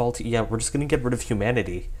my fault? Yeah, we're just gonna get rid of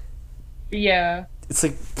humanity. Yeah. It's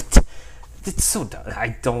like, it's so dumb.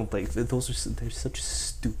 I don't like, they're such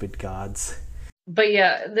stupid gods. But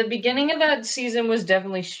yeah, the beginning of that season was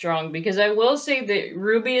definitely strong because I will say that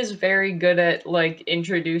Ruby is very good at like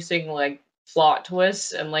introducing like plot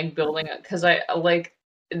twists and like building it, because I like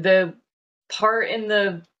the part in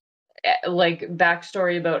the like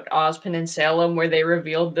backstory about Ozpin and Salem where they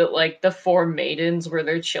revealed that like the 4 maidens were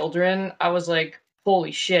their children. I was like,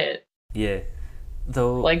 holy shit. Yeah.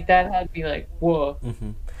 Though, like that had me like, whoa.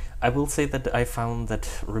 Mm-hmm. I will say that I found that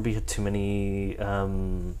Ruby had too many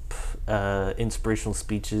inspirational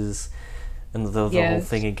speeches, and the whole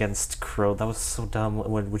thing against Crow, that was so dumb.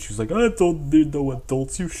 When she was like, "I don't need no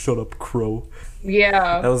adults, you shut up, Crow."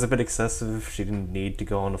 Yeah. That was a bit excessive. She didn't need to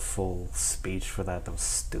go on a full speech for that. That was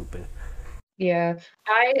stupid. Yeah.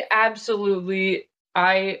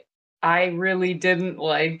 I really didn't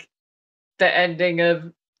like the ending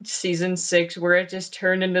of season 6 where it just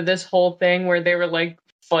turned into this whole thing where they were like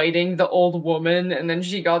fighting the old woman and then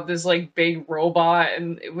she got this like big robot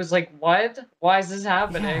and it was like, what? Why is this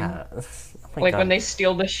happening? Yeah. Oh my like God. when they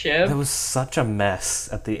steal the ship. That was such a mess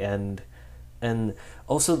at the end. And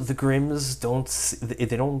also the Grimms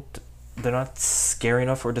they're not scary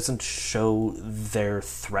enough, or it doesn't show their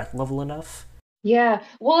threat level enough. Yeah,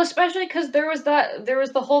 well, especially because there was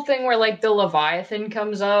the whole thing where like the Leviathan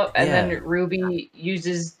comes up and then Ruby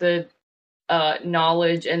uses the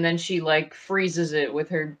knowledge and then she like freezes it with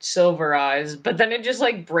her silver eyes, but then it just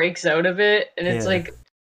like breaks out of it and it's like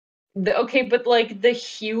okay, but like the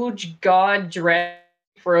huge god dread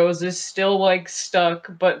froze is still like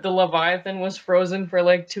stuck, but the Leviathan was frozen for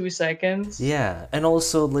like 2 seconds. Yeah, and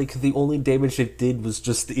also like the only damage it did was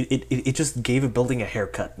just it just gave a building a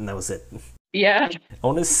haircut and that was it. Yeah. I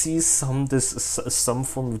want to see some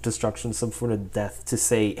form of destruction, some form of death to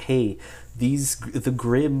say, hey, the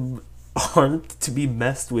Grimm aren't to be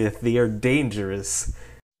messed with. They are dangerous.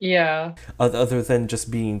 Yeah. Other than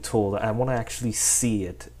just being told, I want to actually see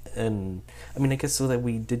it. And I mean, I guess so that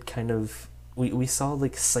we did kind of we saw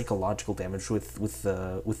like psychological damage with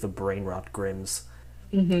the brain rot Grimms,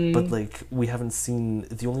 but like we haven't seen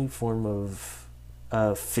the only form of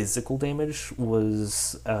physical damage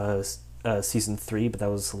was season 3, but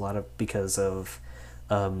that was a lot of because of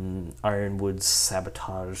Ironwood's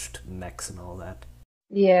sabotaged mechs and all that.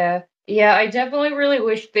 Yeah, I definitely really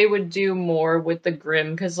wish they would do more with the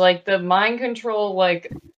Grimm, because like the mind control,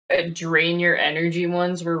 like drain your energy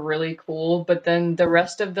ones were really cool, but then the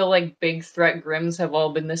rest of the like big threat Grimms have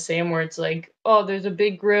all been the same, where it's like, oh, there's a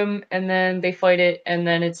big Grimm, and then they fight it, and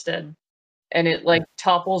then it's dead. And it like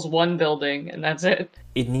topples one building, and that's it.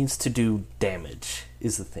 It needs to do damage,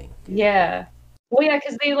 is the thing. Yeah. Well, yeah,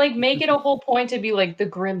 because they like make it a whole point to be like the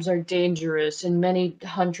Grimms are dangerous, and many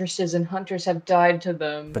huntresses and hunters have died to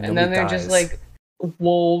them, But and then they're just like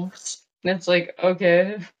wolves. And it's like,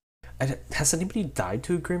 okay. Has anybody died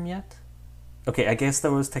to a Grimm yet? Okay, I guess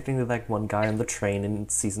there was technically like one guy on the train in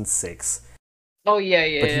season 6. Oh yeah,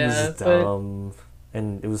 but he was dumb,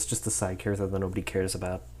 and it was just a side character that nobody cares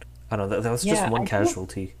about. I don't know. That was just one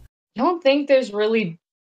casualty. I don't think there's really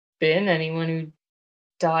been anyone who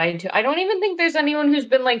died to. I don't even think there's anyone who's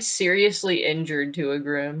been like seriously injured to a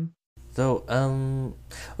Grimm. Though, oh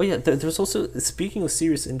yeah, there's also, speaking of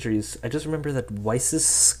serious injuries, I just remember that Weiss's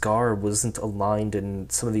scar wasn't aligned in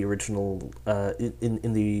some of the original,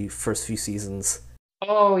 in the first few seasons.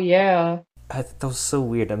 Oh yeah. That was so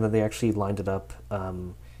weird, and then they actually lined it up,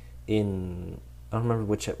 in, I don't remember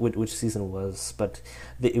which season it was, but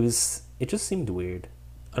it just seemed weird.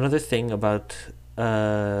 Another thing about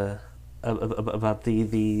the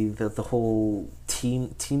whole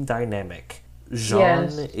team dynamic. Jean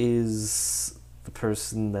is the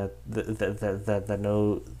person that's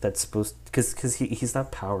supposed, because he's not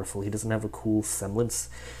powerful. He doesn't have a cool semblance.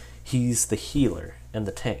 He's the healer and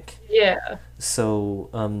the tank. Yeah. So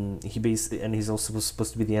he basically, and he's also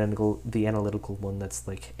supposed to be the analytical one that's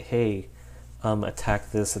like, hey,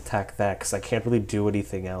 attack this, attack that, because I can't really do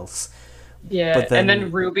anything else. Yeah, but and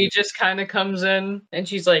then Ruby just kind of comes in, and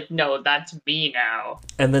she's like, no, that's me now.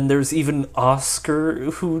 And then there's even Oscar,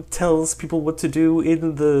 who tells people what to do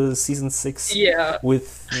in the season 6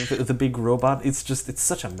 with the big robot. It's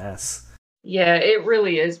such a mess. Yeah, it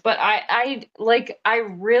really is. But I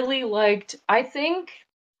really liked, I think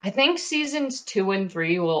seasons 2 and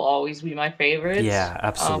 3 will always be my favorites. Yeah,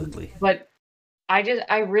 absolutely. But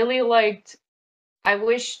I really liked, I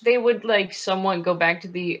wish they would like somewhat go back to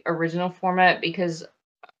the original format, because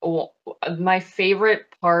my favorite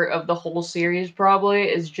part of the whole series probably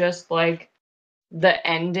is just like the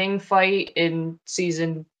ending fight in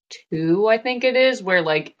season 2, I think it is, where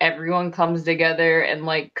like everyone comes together and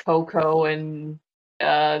like Coco and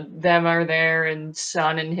them are there, and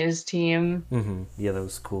Sun and his team. Yeah, that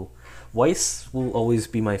was cool. Weiss will always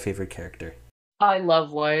be my favorite character. I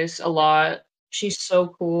love Weiss a lot. She's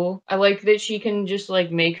so cool. I like that she can just like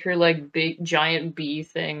make her like big giant bee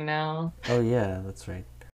thing now. Oh yeah, that's right.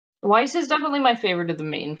 Weiss is definitely my favorite of the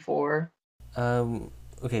main 4.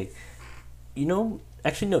 Okay.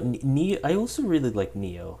 Actually no, Neo, I also really like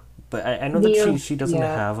Neo. But I know that she doesn't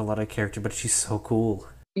have a lot of character, but she's so cool.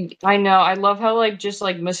 I know. I love how like just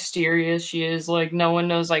like mysterious she is. Like no one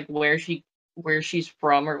knows like where she's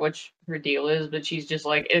from or what her deal is, but she's just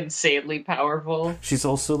like insanely powerful. She's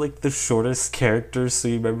also like the shortest character. So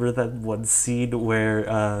you remember that one scene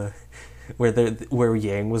where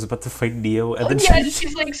Yang was about to fight Neo, and then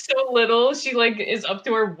she's like so little. She like is up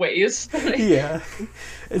to her waist. Yeah,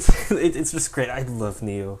 it's just great. I love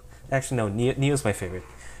Neo. Actually, no, Neo's my favorite.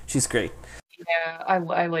 She's great. Yeah,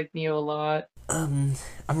 I like Neo a lot. I'm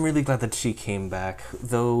really glad that she came back.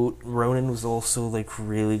 Though Ronan was also like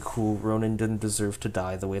really cool. Ronan didn't deserve to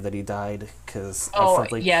die the way that he died, because I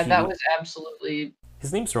felt like that was absolutely.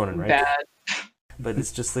 His name's Ronan, right? Bad. But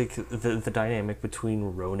it's just like the dynamic between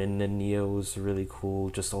Ronan and Neo was really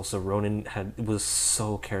cool. Just also Ronan was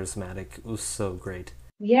so charismatic. It was so great.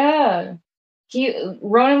 Yeah.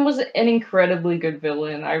 Ronan was an incredibly good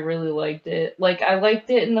villain. I really liked it. Like I liked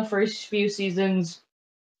it in the first few seasons.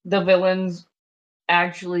 The villains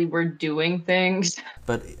actually were doing things.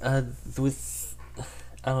 But with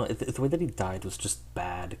I don't know, the way that he died was just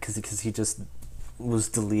bad because he just was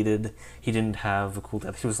deleted. He didn't have a cool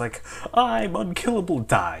death. He was like, I'm unkillable,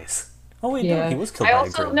 dies. Oh wait, no, he was killed by a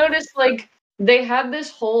grill. I also noticed like they had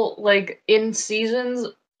this whole like in seasons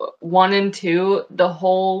 1 and 2, the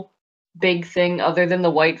whole big thing other than the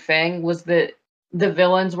White Fang was that the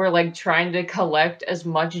villains were like trying to collect as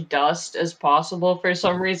much dust as possible for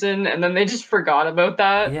some reason, and then they just forgot about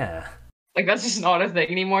that. Yeah. Like that's just not a thing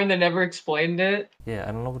anymore, and they never explained it. Yeah,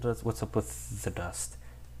 I don't know what's up with the dust.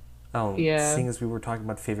 Oh, yeah. Seeing as we were talking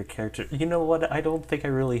about favorite character, you know what? I don't think I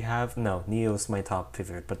really have. No, Neo's my top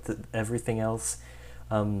favorite, but everything else,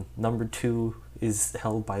 number 2 is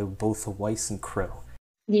held by both Weiss and Crow.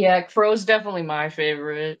 Yeah, Crow's definitely my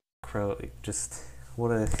favorite. Crow, just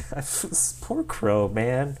poor Crow,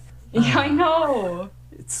 man. Yeah, I know.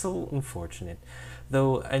 It's so unfortunate.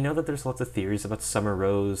 Though I know that there's lots of theories about Summer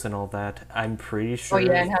Rose and all that. I'm pretty sure. Oh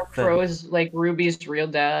yeah, and how Crow is like Ruby's real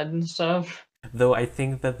dad and stuff. Though I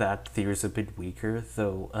think that theory is a bit weaker.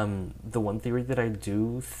 Though the one theory that I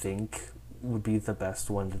do think would be the best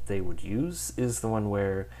one that they would use is the one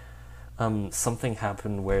where something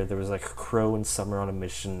happened where there was like Crow and Summer on a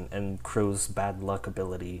mission, and Crow's bad luck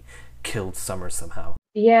ability killed Summer somehow.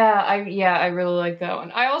 Yeah, I really like that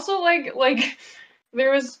one. I also like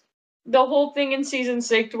there was the whole thing in season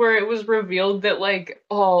 6 where it was revealed that like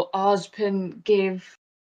Ozpin gave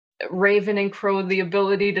Raven and Crow the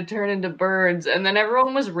ability to turn into birds, and then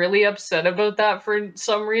everyone was really upset about that for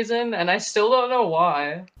some reason, and I still don't know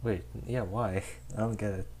why. Wait, yeah, why? I don't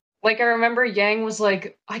get it. Like, I remember Yang was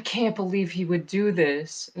like, I can't believe he would do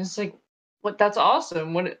this. And it's like, what? That's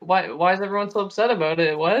awesome. Why is everyone so upset about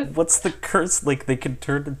it? What? What's the curse? Like, they can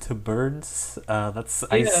turn into birds?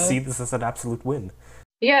 I see this as an absolute win.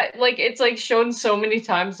 Yeah, like, it's, like, shown so many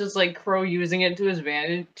times as, like, Crow using it to his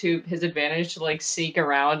advantage to, like, seek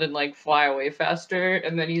around and, like, fly away faster,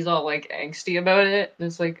 and then he's all, like, angsty about it. And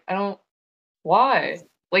it's like, why?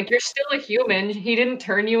 Like, you're still a human. He didn't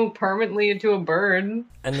turn you permanently into a bird.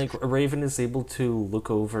 And, like, Raven is able to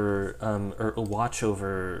look over, or watch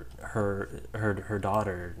over her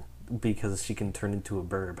daughter because she can turn into a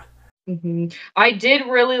bird. Mm-hmm. I did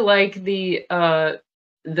really like the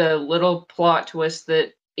little plot twist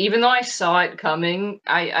that, even though I saw it coming,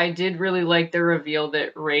 I did really like the reveal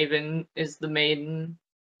that Raven is the maiden.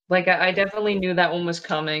 Like, I definitely knew that one was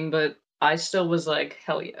coming, but I still was like,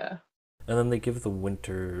 hell yeah. And then they give the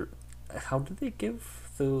winter. How did they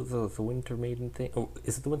give the winter maiden thing? Oh,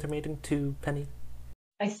 is it the winter maiden to Penny?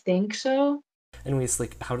 I think so. Anyways,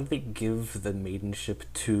 like, how did they give the maidenship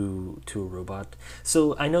to a robot?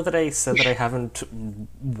 So I know that I said that I haven't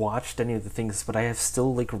watched any of the things, but I have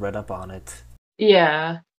still like read up on it.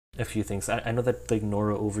 Yeah. A few things. I know that like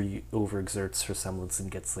Nora overexerts her semblance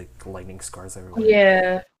and gets like lightning scars everywhere.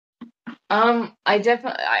 Yeah.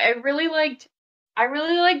 I really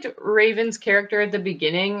liked Raven's character at the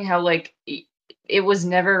beginning, how like it was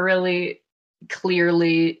never really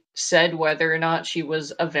clearly said whether or not she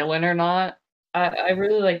was a villain or not. I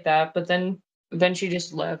really liked that, but then she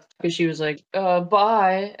just left because she was like,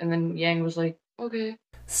 bye, and then Yang was like, okay.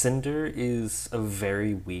 Cinder is a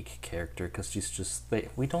very weak character because she's just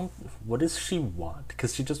what does she want?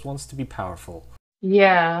 Because she just wants to be powerful.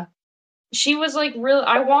 Yeah. She was like, really,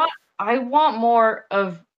 I want more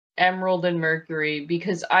of Emerald and Mercury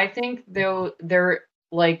because I think they're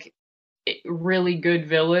like really good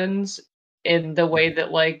villains in the way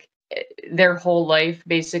that like their whole life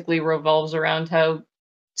basically revolves around how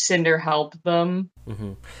Cinder helped them.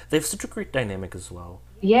 Mm-hmm. They have such a great dynamic as well.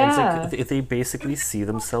 Yeah. It's like they basically see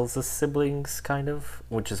themselves as siblings, kind of,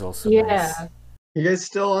 which is also nice. You guys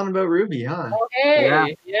still on about Ruby, huh?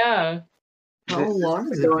 Okay. Yeah. How long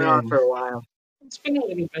has it going on been? for a while. It's been a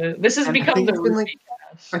little bit. This has I become think the it's been, like- Ruby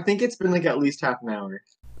cast. I think it's been like at least half an hour.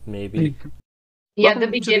 Maybe. Yeah, the Welcome to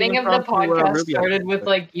the beginning of the impromptu, podcast Ruby started with episode.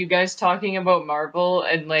 like you guys talking about Marvel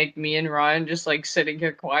and like me and Ryan just like sitting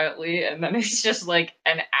here quietly, and then it's just like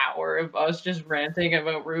an hour of us just ranting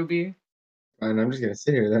about Ruby. And I'm just gonna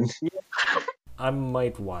sit here then. I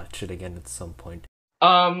might watch it again at some point.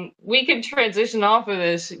 We can transition off of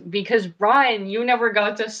this because Ryan, you never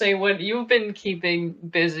got to say what you've been keeping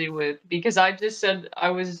busy with because I just said I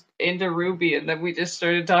was into Ruby and then we just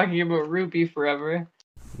started talking about Ruby forever.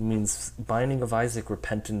 It means Binding of Isaac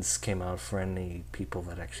Repentance came out for any people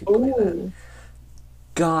that actually play that. Ooh.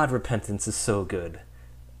 God, Repentance is so good.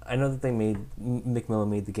 I know that McMillan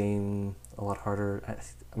made the game a lot harder.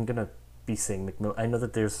 I'm gonna be saying McMillan. I know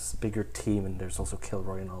that there's a bigger team and there's also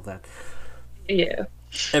Kilroy and all that. Yeah.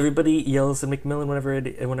 Everybody yells at McMillan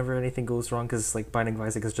whenever anything goes wrong because like Binding of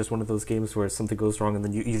Isaac is just one of those games where something goes wrong and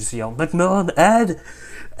then you just yell McMillan, Ed.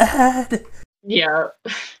 Yeah.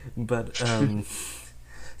 But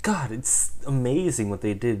God, it's amazing what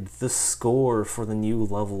they did. The score for the new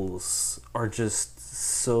levels are just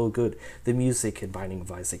so good. The music in Binding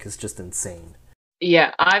of Isaac is just insane.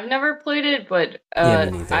 Yeah, I've never played it, but Yeah,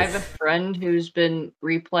 me neither. I have a friend who's been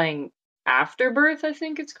replaying Afterbirth, I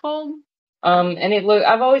think it's called. And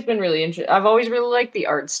I've always been really interested. I've always really liked the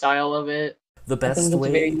art style of it. The best it's very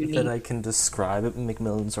way unique. that I can describe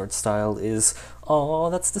McMillan's art style is, oh,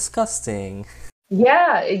 that's disgusting.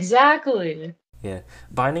 Yeah, exactly. Yeah,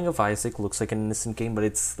 Binding of Isaac looks like an innocent game, but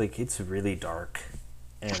it's really dark.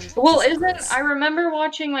 And Well, just gross. I remember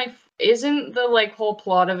watching isn't the like whole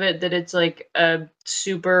plot of it that it's like a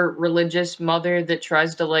super religious mother that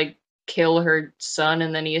tries to like kill her son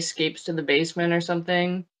and then he escapes to the basement or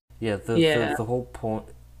something? Yeah, Yeah. the whole point,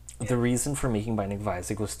 the reason for making Binding of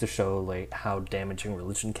Isaac was to show like how damaging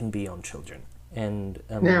religion can be on children. And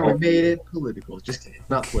Now we made it political. Just kidding.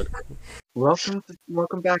 Not political.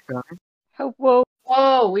 Welcome back, Connor. Oh, whoa.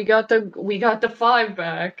 Whoa, we got the 5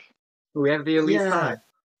 back. We have the Elite Yeah. 5.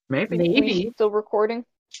 Maybe. Maybe. We still recording?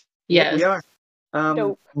 Yes. We are.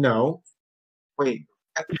 Dope. No. Wait.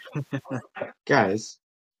 Guys,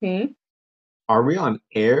 Hmm? are we on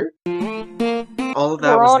air? All of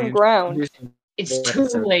that We're was on the ground. introduction. It's too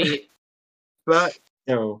late. But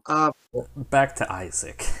No. back to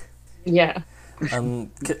Isaac. Yeah.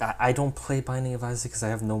 I don't play Binding of Isaac because I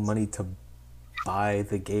have no money to buy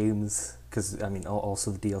the games. Because I mean,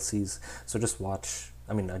 also the DLCs. So I just watch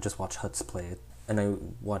Huts play it, and I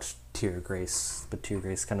watched Tear Grace, but Tear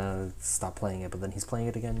Grace kind of stopped playing it, but then he's playing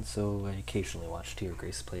it again. So I occasionally watch Tear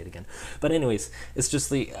Grace play it again. But anyways, it's just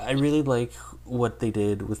I really like what they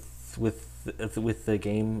did with the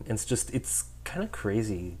game. It's kind of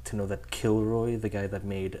crazy to know that Kilroy, the guy that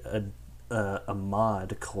made a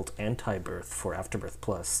mod called Anti-Birth for Afterbirth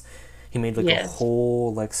Plus, he made like a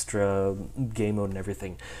whole extra game mode and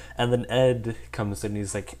everything. And then Ed comes in and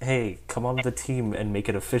he's like, hey, come on the team and make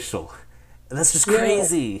it official. And that's just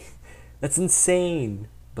crazy. That's insane.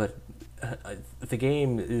 But the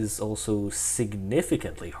game is also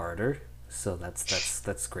significantly harder, so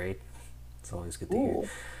that's great. It's always good to hear.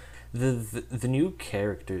 The new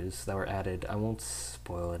characters that were added, I won't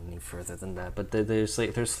spoil it any further than that, but there's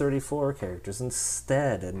 34 characters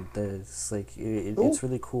instead, and it's it's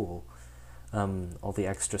really cool. All the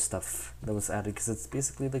extra stuff that was added because it's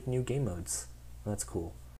basically like new game modes. That's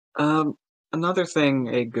cool. Another thing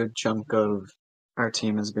a good chunk of our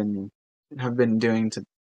team have been doing to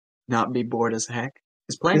not be bored as heck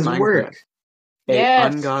is playing His Minecraft. work.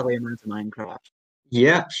 An ungodly amount of Minecraft.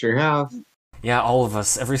 Yeah, sure have. Yeah, all of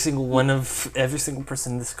us. Every single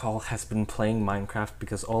person in this call has been playing Minecraft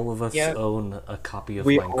because all of us own a copy of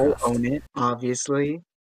Minecraft. All own it, obviously.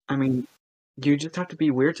 I mean, you just have to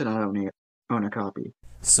be weird to not own a copy.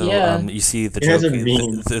 So, you see the It has joke. a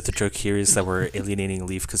meme. The joke here is that we're alienating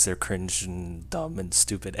Leaf because they're cringe and dumb and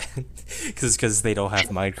stupid, because they don't have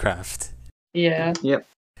Minecraft. Yeah. Yep.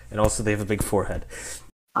 And also, they have a big forehead.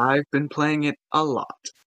 I've been playing it a lot.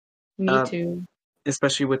 Me too.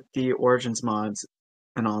 Especially with the Origins mods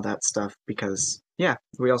and all that stuff, because,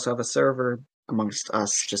 we also have a server amongst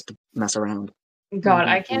us just to mess around. God,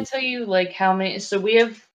 I can't tell you, like, how many... So we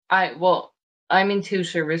have... I'm in 2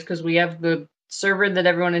 servers, because we have the server that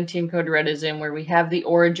everyone in Team Code Red is in, where we have the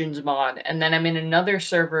Origins mod, and then I'm in another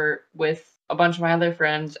server with a bunch of my other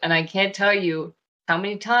friends, and I can't tell you how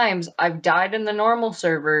many times I've died in the normal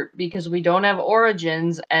server because we don't have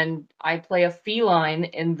Origins, and I play a feline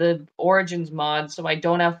in the Origins mod, so I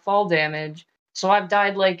don't have fall damage. So I've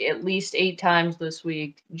died like at least 8 times this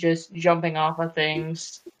week, just jumping off of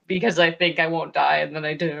things because I think I won't die, and then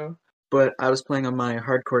I do. But I was playing on my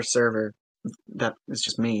hardcore server, that is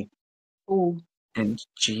just me. Ooh. And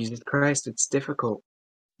Jesus Christ, it's difficult.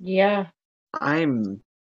 Yeah.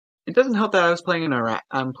 It doesn't help that I'm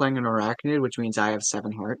playing an Arachnid, which means I have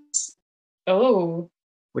 7 hearts, Oh.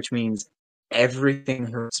 which means everything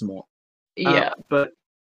hurts more. Yeah. But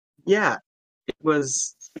yeah, it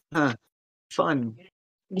was fun.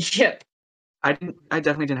 Yep. I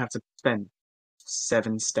definitely didn't have to spend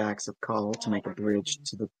 7 stacks of coal to make a bridge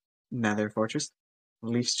to the Nether Fortress.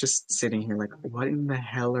 Leaf's just sitting here like, what in the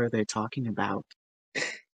hell are they talking about?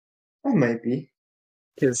 That might be.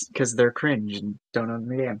 Because they're cringe and don't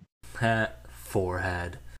understand.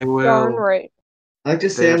 Forehead. Darn right. I like to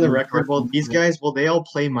say on the They're record, well, these unfortunate. guys, they all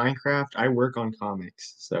play Minecraft. I work on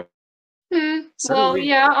comics, so So Well, we-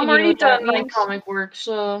 yeah, I'm You know already what that done my means? comic work,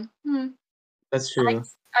 so that's true.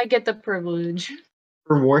 I get the privilege.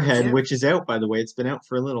 For Warhead, Yeah. which is out, by the way, it's been out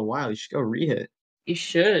for a little while. You should go read it. You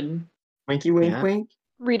should. Winky wink Yeah. wink,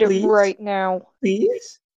 Read it Please? right now.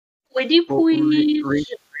 please. Would you Well, please? read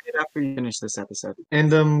it after you finish this episode.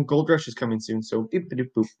 And Gold Rush is coming soon, so boop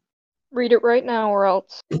boop boop. Read it right now, or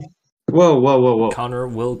else. Whoa. Connor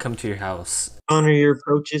will come to your house. Connor, your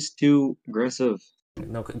approach is too aggressive.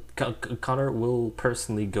 No, Connor will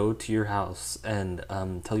personally go to your house and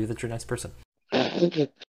tell you that you're a nice person.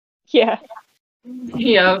 Yeah,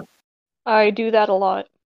 Yeah. I do that a lot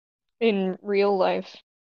in real life.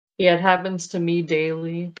 Yeah, it happens to me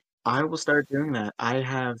daily. I will start doing that.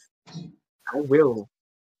 I will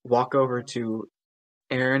walk over to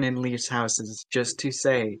Aaron and Leaf's houses just to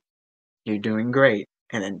say, you're doing great,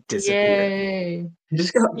 and then disappear. Yay. I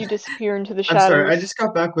just got. You disappear into the I'm shadows. sorry, I just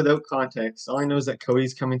got back without context. All I know is that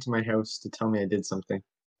Cody's coming to my house to tell me I did something.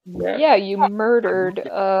 Yeah, you murdered,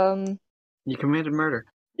 You committed murder.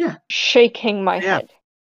 shaking my Yeah. head.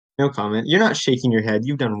 No comment. You're not shaking your head.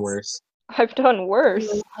 You've done worse. I've done worse.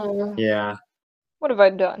 Yeah. What have I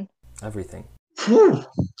done? Everything. Phew.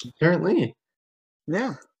 Apparently.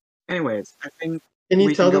 Yeah. Anyways, I think Can you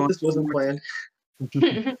We tell can go that on this wasn't forward.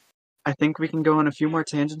 planned? I think we can go on a few more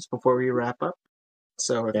tangents before we wrap up.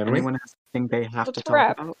 So if Can we? anyone has anything they have to Let's talk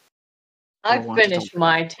wrap. about, I want to finished talk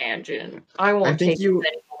my tangent. I won't think take you-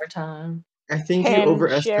 any more time. I think you Ken,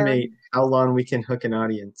 overestimate how long we can hook an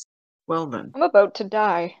audience. well then. I'm about to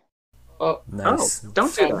die. Oh, Nice. Oh,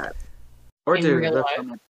 don't do Fun. that. Or In do. real That's life. what I'm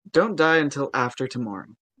like. Don't die until after tomorrow.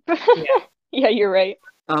 Yeah, you're right.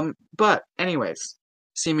 But anyways,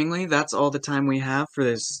 seemingly that's all the time we have for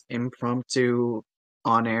this impromptu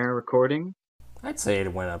on-air recording. I'd say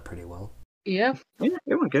it went up pretty well. yeah. Yeah,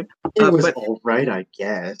 it went good. It was but- alright, I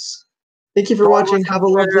guess. Thank you for Follow watching. us Have a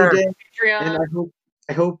on lovely Twitter. day. And Patreon.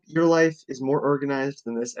 I hope your life is more organized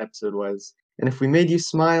than this episode was. And if we made you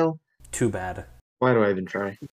smile, Too bad. why do I even try?